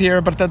conclusions here,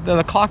 but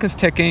the clock is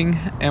ticking,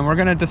 and we're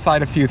going to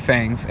decide a few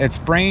things. Its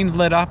brain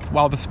lit up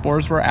while the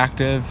spores were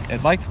active.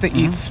 It likes to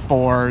eat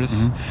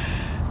spores.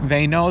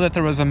 They know that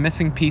there was a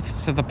missing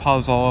piece to the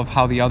puzzle of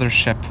how the other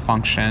ship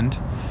functioned.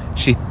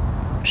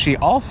 She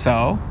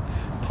also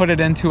put it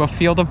into a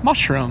field of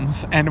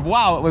mushrooms, and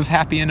wow, it was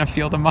happy in a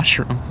field of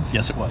mushrooms.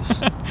 Yes, it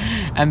was.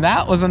 And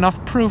that was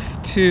enough proof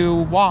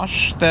to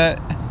wash that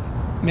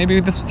maybe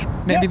this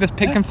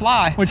pig can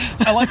fly. Which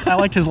I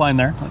liked his line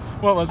there.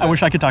 What was it? I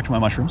wish I could talk to my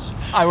mushrooms.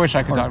 I wish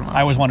I could talk to my mushrooms.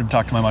 I always wanted to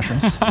talk to my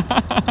mushrooms.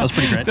 That was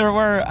pretty great. There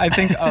were, I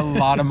think, a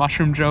lot of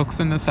mushroom jokes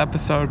in this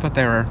episode, but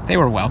they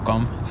were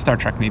welcome. Star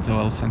Trek needs a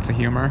little sense of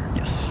humor.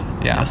 Yes.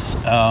 Yeah. Yes.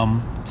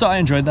 So I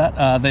enjoyed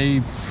that.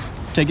 They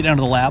take it down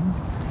to the lab,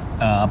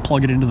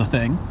 plug it into the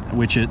thing,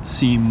 which it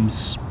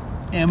seems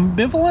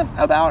ambivalent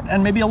about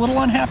and maybe a little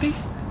unhappy.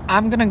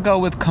 I'm going to go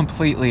with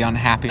completely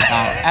unhappy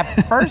about.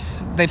 At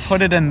first, they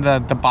put it in the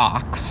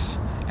box,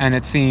 and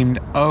it seemed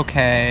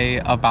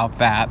okay about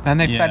that. Then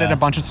they fed it a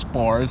bunch of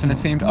spores, and it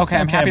seemed okay.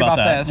 I'm happy about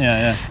this.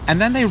 Yeah. And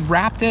then they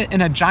wrapped it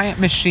in a giant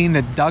machine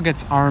that dug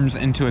its arms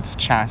into its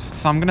chest.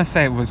 So I'm gonna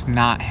say it was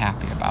not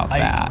happy about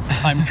that.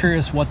 I'm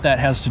curious what that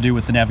has to do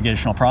with the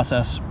navigational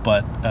process,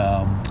 but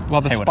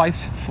well, the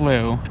spice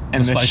flew,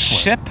 and the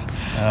ship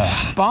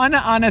spun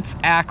on its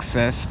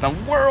axis. The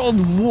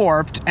world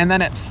warped, and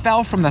then it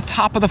fell from the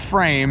top of the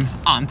frame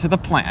onto the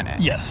planet.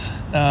 Yes.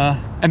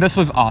 And this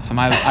was awesome.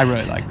 I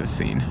really like this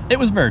scene. It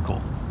was very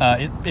cool.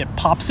 It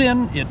pops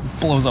in, it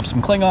blows up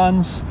some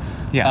Klingons.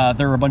 Yeah.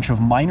 There are a bunch of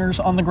miners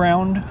on the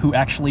ground who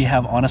actually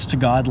have, honest to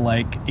God,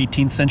 like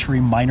 18th century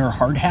miner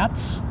hard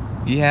hats.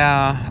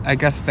 Yeah, I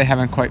guess they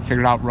haven't quite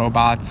figured out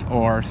robots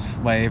or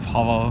slave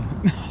holo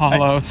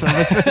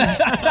services.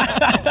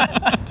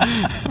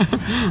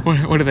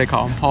 What do they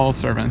call them? Holo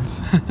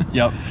servants.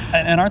 Yep.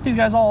 And aren't these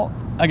guys all,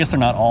 I guess they're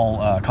not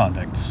all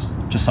convicts,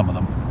 just some of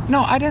them.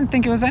 No, I didn't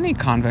think it was any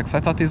convicts. I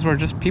thought these were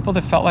just people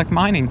that felt like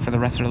mining for the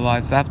rest of their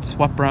lives. That's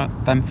what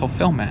brought them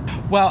fulfillment.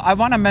 Well, I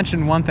want to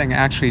mention one thing,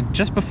 actually.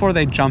 Just before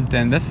they jumped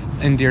in, this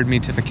endeared me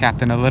to the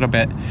captain a little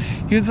bit.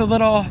 He was a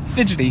little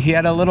fidgety. He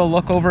had a little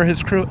look over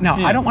his crew. No,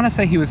 I don't want to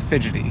say he was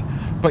fidgety,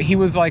 but he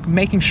was like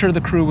making sure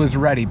the crew was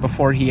ready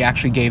before he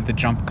actually gave the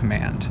jump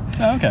command.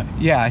 Oh, okay.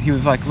 Yeah, he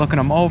was like looking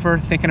them over,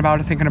 thinking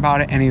about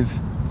it, and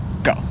he's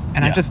go.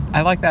 And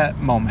I like that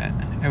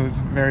moment. It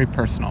was very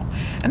personal.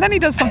 And then he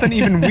does something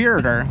even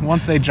weirder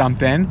once they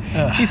jumped in.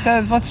 He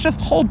says, let's just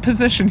hold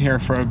position here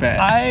for a bit.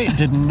 I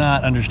did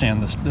not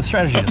understand this. The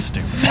strategy is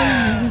stupid.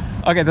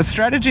 Okay, the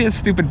strategy is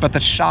stupid, but the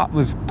shot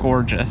was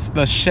gorgeous.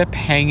 The ship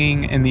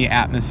hanging in the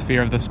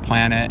atmosphere of this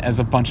planet as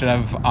a bunch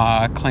of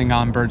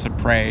Klingon birds of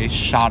prey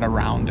shot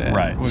around it.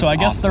 Right. So I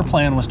guess their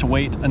plan was to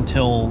wait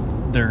until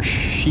their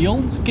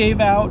shields gave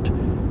out,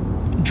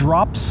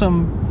 drop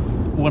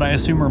some, what I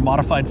assume are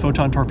modified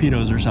photon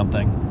torpedoes or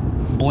something,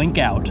 blink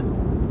out,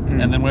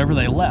 and then whenever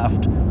they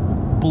left,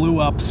 blew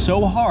up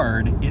so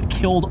hard it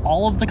killed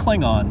all of the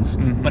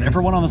Klingons, but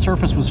everyone on the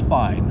surface was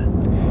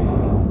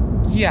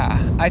fine.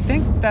 Yeah, I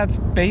think that's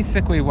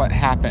basically what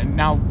happened.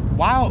 Now,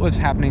 while it was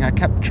happening, I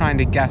kept trying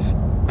to guess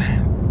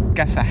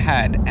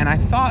ahead, and I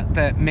thought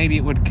that maybe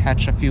it would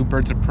catch a few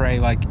birds of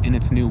prey like in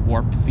its new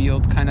warp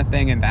field kind of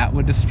thing, and that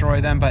would destroy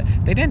them, but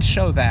they didn't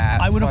show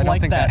that. I would have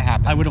liked that.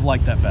 Happened. I would have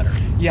liked that better.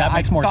 Yeah, that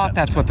makes more sense. I thought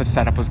that's what the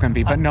setup was going to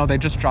be, but no, they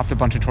just dropped a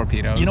bunch of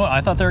torpedoes. You know what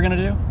I thought they were going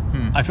to do?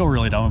 I feel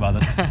really dumb about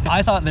this.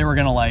 I thought they were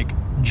going to like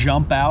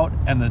jump out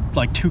and the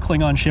like two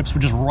Klingon ships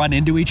would just run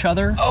into each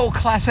other. Oh,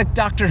 classic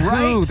Doctor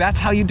Who. That's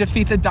how you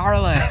defeat the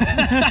Daleks.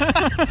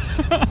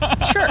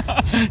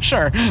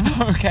 Sure.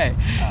 Okay.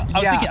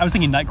 I was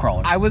thinking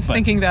Nightcrawler. I was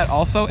thinking that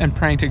also, and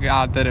praying to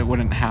God that it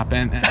wouldn't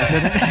happen, and it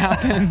didn't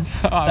happen,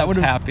 so I was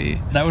happy.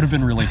 That would have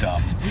been really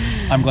dumb.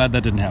 I'm glad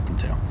that didn't happen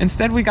too.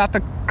 Instead, we got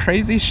the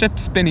crazy ship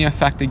spinny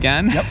effect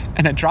again. Yep.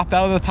 And it dropped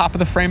out of the top of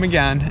the frame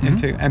again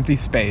into empty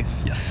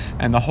space. Yes.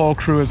 And the whole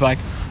crew is like,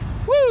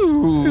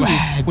 woo,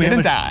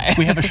 didn't die.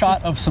 We have a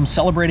shot of some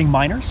celebrating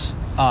miners,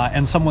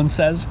 and someone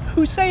says,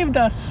 "Who saved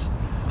us?"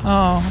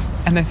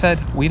 Oh, and they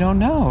said, we don't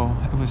know.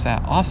 It was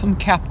that awesome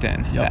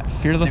captain, that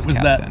fearless captain.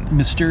 It was that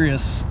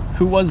mysterious,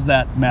 who was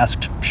that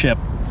masked ship?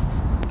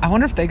 I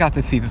wonder if they got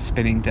to see the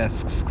spinning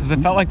discs, because it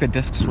felt like the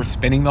discs were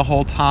spinning the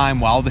whole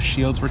time while the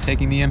shields were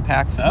taking the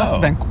impacts. It must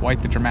have been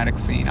quite the dramatic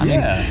scene. I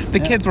mean,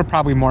 the kids were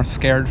probably more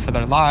scared for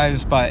their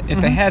lives, but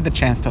if they had the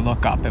chance to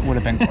look up, it would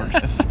have been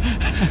gorgeous.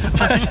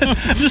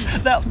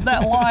 Just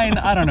that line,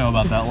 I don't know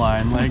about that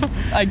line. Like,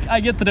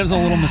 I get that it was a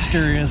little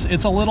mysterious.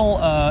 It's a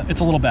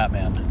little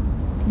Batman.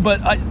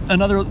 But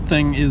another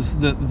thing is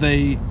that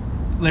they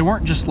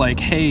weren't just like,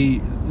 hey,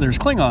 there's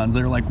Klingons.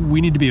 They're like, we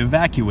need to be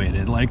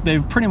evacuated. Like,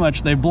 they've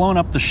blown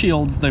up the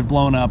shields, they've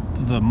blown up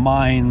the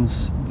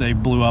mines, they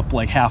blew up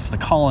like half the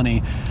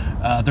colony.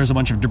 There's a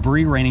bunch of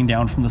debris raining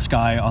down from the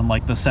sky on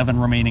like the 7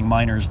 remaining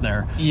miners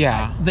there.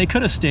 Yeah. They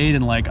could have stayed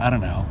and like, I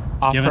don't know,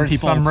 given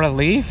people some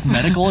relief,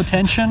 medical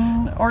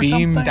attention or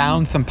something. Beam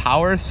down some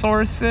power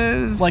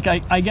sources. Like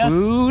I guess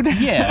food.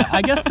 Yeah,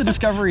 I guess the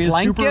Discovery is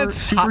blankets,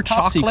 super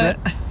top chocolate.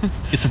 secret.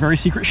 It's a very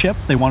secret ship.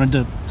 They wanted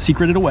to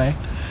secret it away.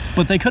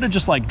 But they could have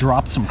just like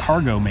dropped some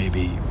cargo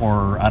maybe,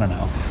 or I don't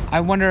know. I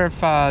wonder if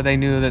they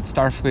knew that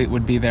Starfleet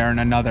would be there in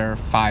another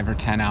 5 or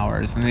 10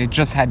 hours, and they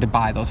just had to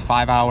buy those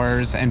 5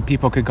 hours, and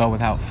people could go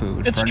without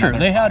food. It's for true.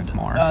 They had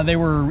more. They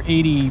were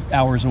 80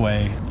 hours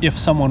away. If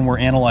someone were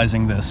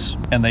analyzing this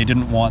and they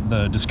didn't want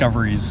the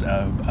Discovery's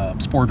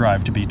spore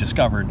drive to be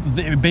discovered,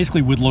 it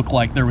basically would look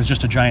like there was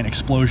just a giant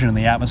explosion in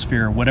the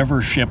atmosphere.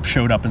 Whatever ship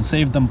showed up and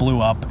saved them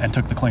blew up and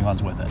took the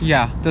Klingons with it.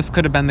 Yeah, this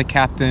could have been the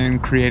captain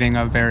creating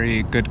a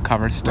very good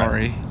cover story.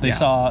 Right. They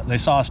saw a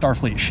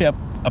Starfleet ship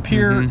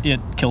appear. It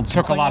killed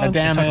some Klingons, a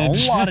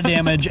lot of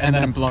damage, and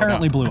then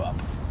apparently blew up.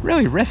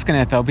 Really risking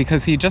it though,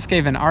 because he just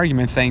gave an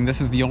argument saying this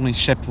is the only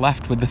ship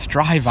left with this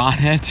drive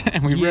on it,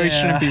 and we really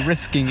shouldn't be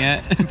risking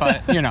it.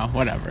 But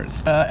whatever.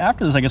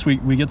 After this, I guess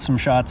we get some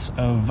shots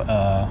of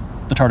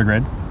the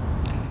tardigrade,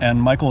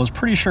 and Michael is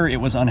pretty sure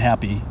it was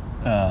unhappy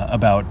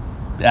about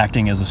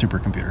acting as a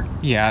supercomputer.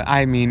 Yeah,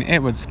 I mean, it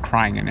was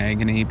crying in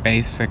agony,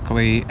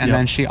 basically. And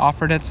then she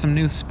offered it some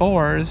new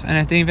spores, and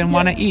it didn't even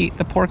want to eat.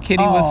 The poor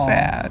kitty was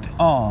sad.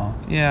 Oh,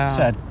 Yeah.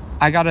 sad.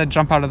 I got to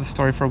jump out of the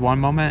story for one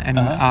moment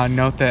and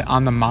note that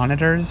on the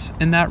monitors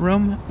in that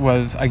room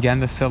was,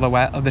 again, the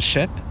silhouette of the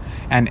ship.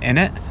 And in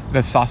it,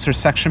 the saucer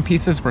section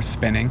pieces were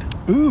spinning.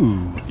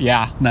 Ooh.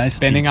 Yeah, nice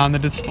spinning on the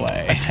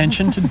display.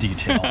 Attention to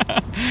detail.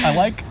 I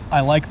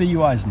like the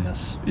UIs in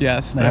this.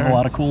 Yes. They have a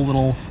lot of cool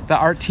little... The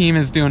art team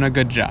is doing a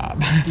good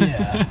job.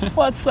 Yeah.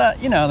 Well, it's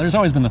that, there's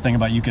always been the thing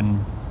about you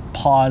can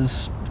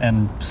pause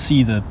and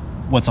see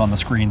what's on the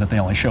screen that they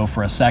only show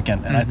for a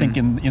second. And I think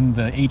in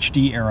the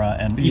HD era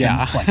and even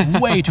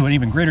like way to an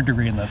even greater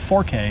degree in the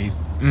 4K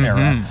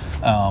era,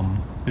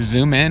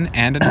 zoom in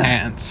and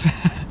enhance.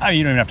 I mean,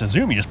 you don't even have to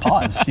zoom, you just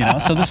pause,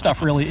 So this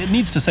stuff really, it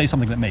needs to say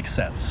something that makes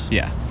sense.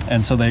 Yeah.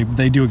 And so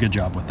they do a good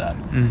job with that.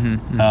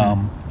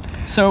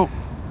 So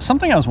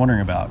something I was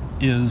wondering about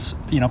is,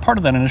 part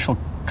of that initial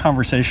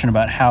conversation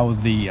about how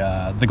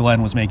the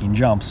Glen was making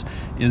jumps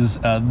is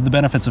the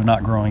benefits of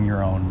not growing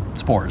your own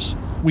spores.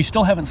 We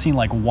still haven't seen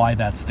why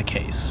that's the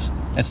case.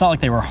 It's not like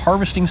they were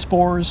harvesting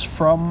spores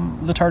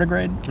from the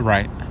tardigrade.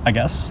 Right. I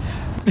guess.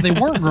 They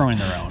weren't growing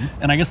their own,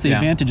 and I guess the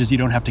advantage is you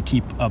don't have to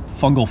keep a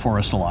fungal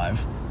forest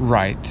alive.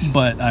 Right.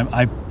 But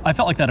I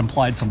felt like that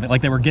implied something,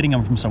 like they were getting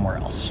them from somewhere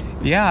else.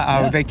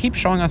 Yeah, they keep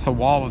showing us a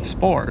wall of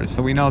spores,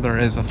 so we know there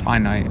is a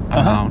finite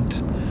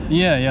amount.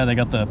 Yeah, they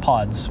got the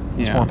pods,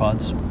 spore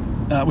pods.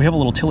 We have a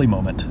little Tilly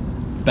moment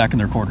back in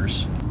their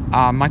quarters.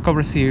 Michael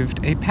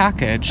received a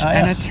package,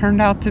 and it turned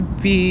out to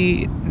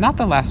be not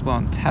the last will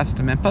and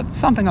testament, but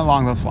something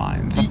along those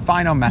lines, a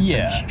final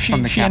message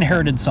from the captain. She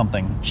inherited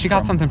something. She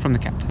got something from the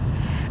captain.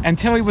 And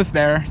Tilly was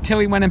there.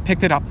 Tilly went and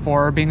picked it up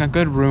for her, being a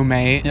good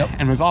roommate,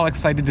 and was all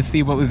excited to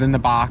see what was in the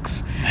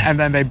box. And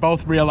then they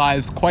both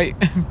realized quite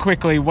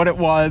quickly what it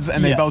was,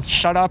 and they both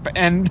shut up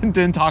and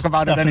didn't talk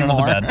about it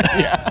anymore. It under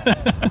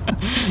the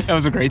bed. It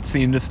was a great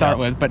scene to start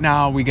with, but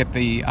now we get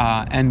the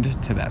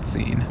end to that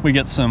scene. We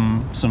get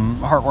some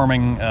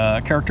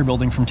heartwarming character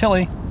building from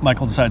Tilly.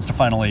 Michael decides to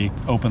finally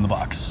open the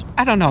box.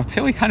 I don't know.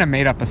 Tilly kind of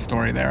made up a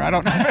story there. I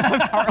don't know if it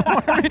was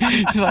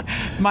heartwarming. She's like,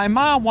 my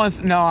mom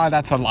wants... No,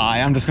 that's a lie.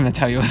 I'm just going to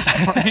tell you a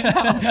story.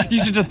 No,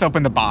 you should just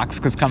open the box,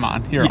 because come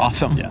on, you're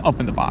awesome. Yeah.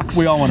 Open the box.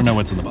 We all want to know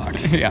what's in the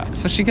box. Yeah.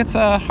 So she gets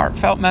a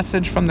heartfelt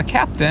message from the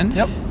captain.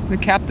 Yep. The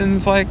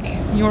captain's like,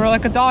 you were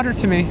like a daughter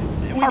to me.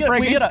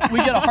 We get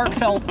a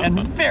heartfelt and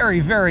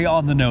very, very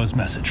on-the-nose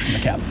message from the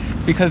captain.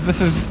 Because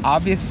this is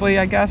obviously,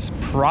 I guess,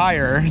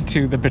 prior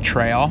to the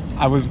betrayal.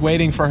 I was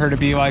waiting for her to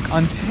be like,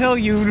 until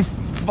you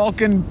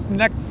Vulcan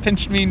nerve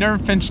pinched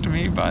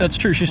me, but that's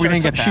true. She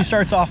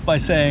starts off by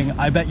saying,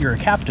 I bet you're a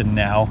captain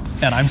now,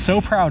 and I'm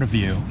so proud of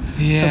you.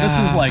 Yeah. So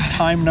this is like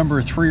time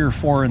number 3 or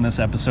 4 in this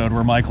episode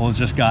where Michael has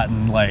just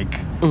gotten like...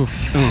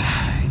 Oof.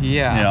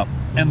 Yeah.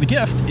 And the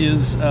gift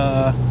is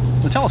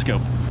the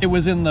telescope. It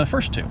was in the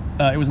first 2.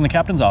 It was in the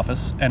captain's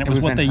office, and it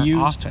was what they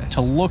used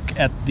to look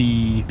at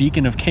the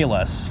beacon of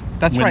Kahless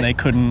when they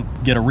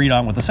couldn't get a read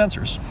on with the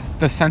sensors.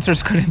 The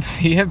sensors couldn't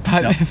see it,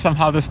 but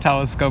somehow this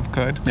telescope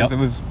could, because it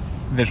was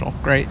visual.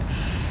 Great.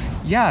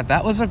 Yeah,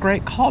 that was a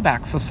great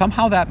callback. So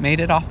somehow that made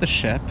it off the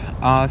ship.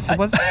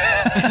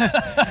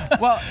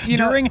 Well,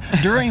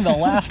 during the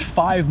last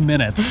 5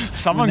 minutes,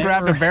 someone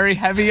grabbed a very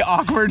heavy,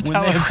 awkward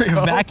telescope. When they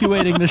were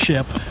evacuating the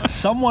ship,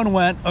 someone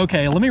went,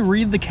 okay, let me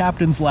read the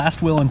captain's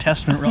last will and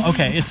testament.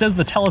 Okay, it says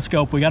the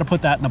telescope. We got to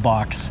put that in a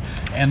box,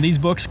 and these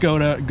books go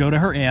to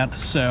her aunt.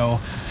 So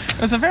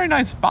it was a very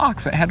nice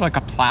box. It had like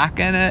a plaque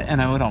in it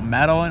and a little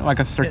medal in it, like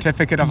a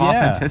certificate of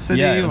authenticity.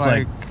 Yeah, it was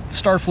like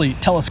Starfleet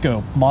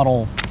telescope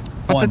model.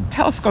 But the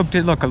telescope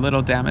did look a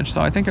little damaged,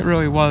 so I think it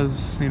really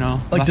was,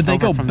 Like, did they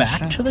go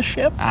back to the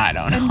ship? I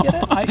don't know. Get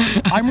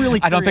it? I'm really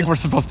curious. I don't think we're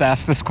supposed to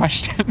ask this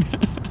question.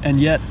 And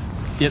yet,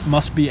 it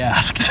must be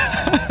asked.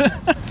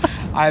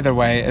 Either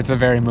way, it's a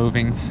very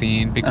moving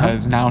scene,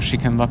 because now she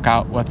can look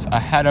out what's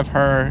ahead of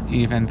her,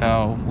 even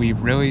though we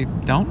really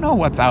don't know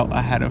what's out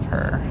ahead of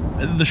her.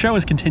 The show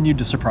has continued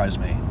to surprise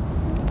me.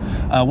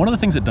 One of the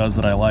things it does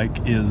that I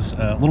like is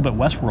a little bit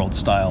Westworld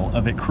style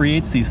of it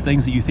creates these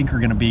things that you think are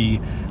going to be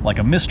like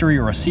a mystery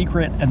or a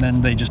secret, and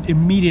then they just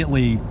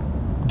immediately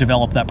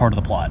develop that part of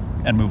the plot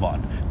and move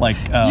on. Like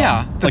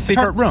the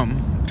secret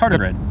room.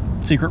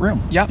 Tardigrade. Secret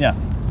room. Yep.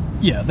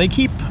 Yeah. They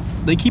keep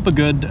a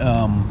good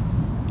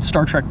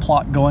Star Trek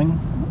plot going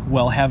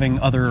while having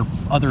other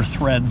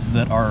threads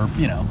that are,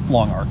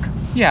 long arc.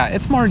 Yeah,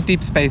 it's more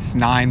Deep Space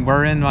Nine.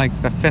 We're in like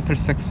the 5th or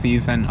 6th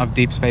season of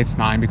Deep Space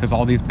Nine because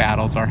all these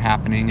battles are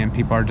happening and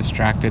people are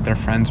distracted, their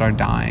friends are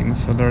dying.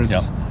 So there's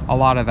a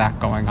lot of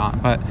that going on.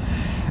 But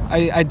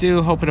I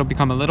do hope it'll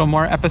become a little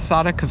more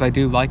episodic, because I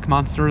do like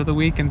Monster of the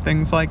Week and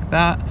things like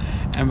that.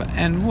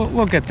 And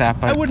we'll get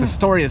that, but the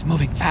story is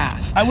moving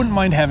fast. I wouldn't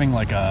mind having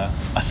like a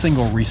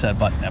single reset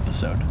button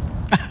episode.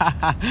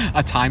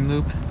 A time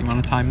loop? You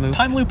want a time loop?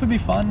 Time loop would be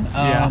fun.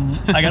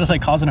 I gotta say,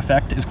 Cause and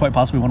Effect is quite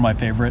possibly one of my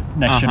favorite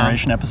Next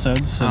Generation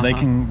episodes, so they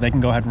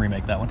can go ahead and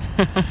remake that one.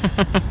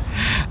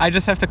 I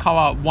just have to call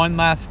out one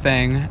last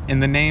thing.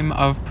 In the name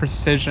of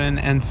precision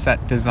and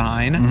set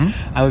design,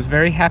 I was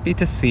very happy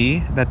to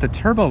see that the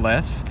turbo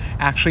lifts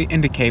actually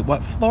indicate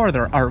what floor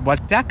they're or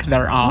what deck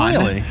they're on.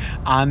 Really?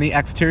 On the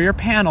exterior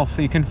panel,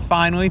 so you can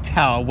finally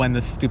tell when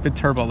the stupid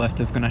turbo lift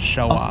is going to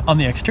show up. On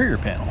the exterior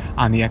panel?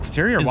 On the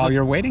exterior while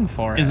you're waiting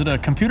for it. Is it a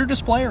computer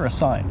display or a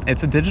sign?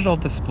 It's a digital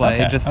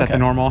display, at the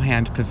normal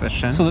hand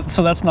position. So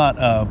that's not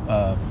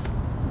a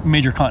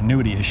major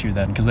continuity issue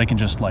then, because they can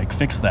just like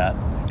fix that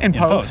in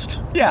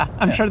post. Yeah,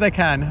 I'm sure they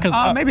can.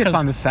 Maybe it's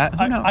on the set.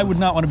 Who knows? I would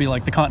not want to be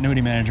like the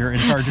continuity manager in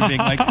charge of being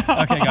like,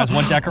 okay, guys,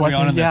 what deck are we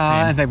on in this scene?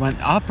 Yeah, they went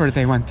up or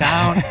they went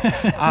down.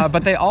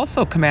 But they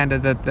also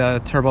commanded that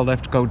the turbo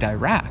lift go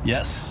direct.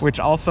 Yes. Which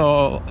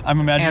also answered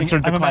the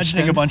question. I'm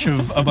imagining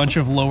a bunch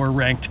of lower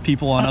ranked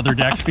people on other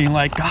decks being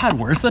like, God,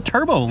 where's the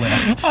turbo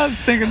lift? I was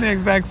thinking the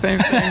exact same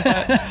thing.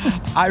 But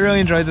I really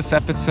enjoyed this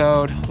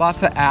episode.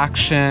 Lots of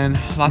action,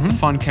 lots of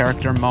fun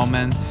character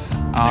moments. It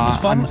was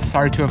fun. I'm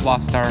sorry to have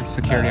lost our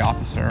security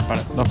officer, but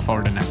I look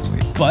forward to next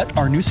week. But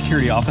our new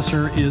security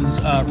officer is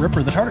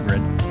Ripper the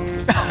Tardigrade.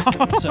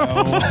 So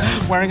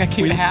wearing a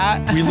cute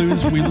hat. we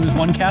lose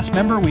one cast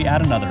member, we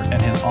add another,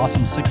 and his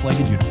awesome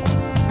 6-legged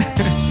uniform.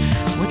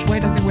 Which way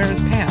does he wear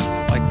his pants?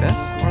 Like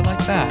this or like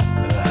that?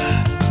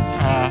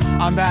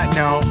 On that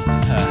note.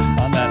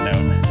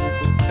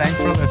 Thanks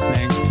for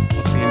listening.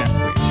 We'll see you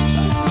next week.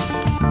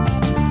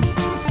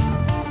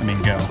 I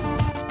mean, go.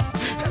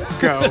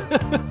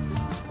 Go.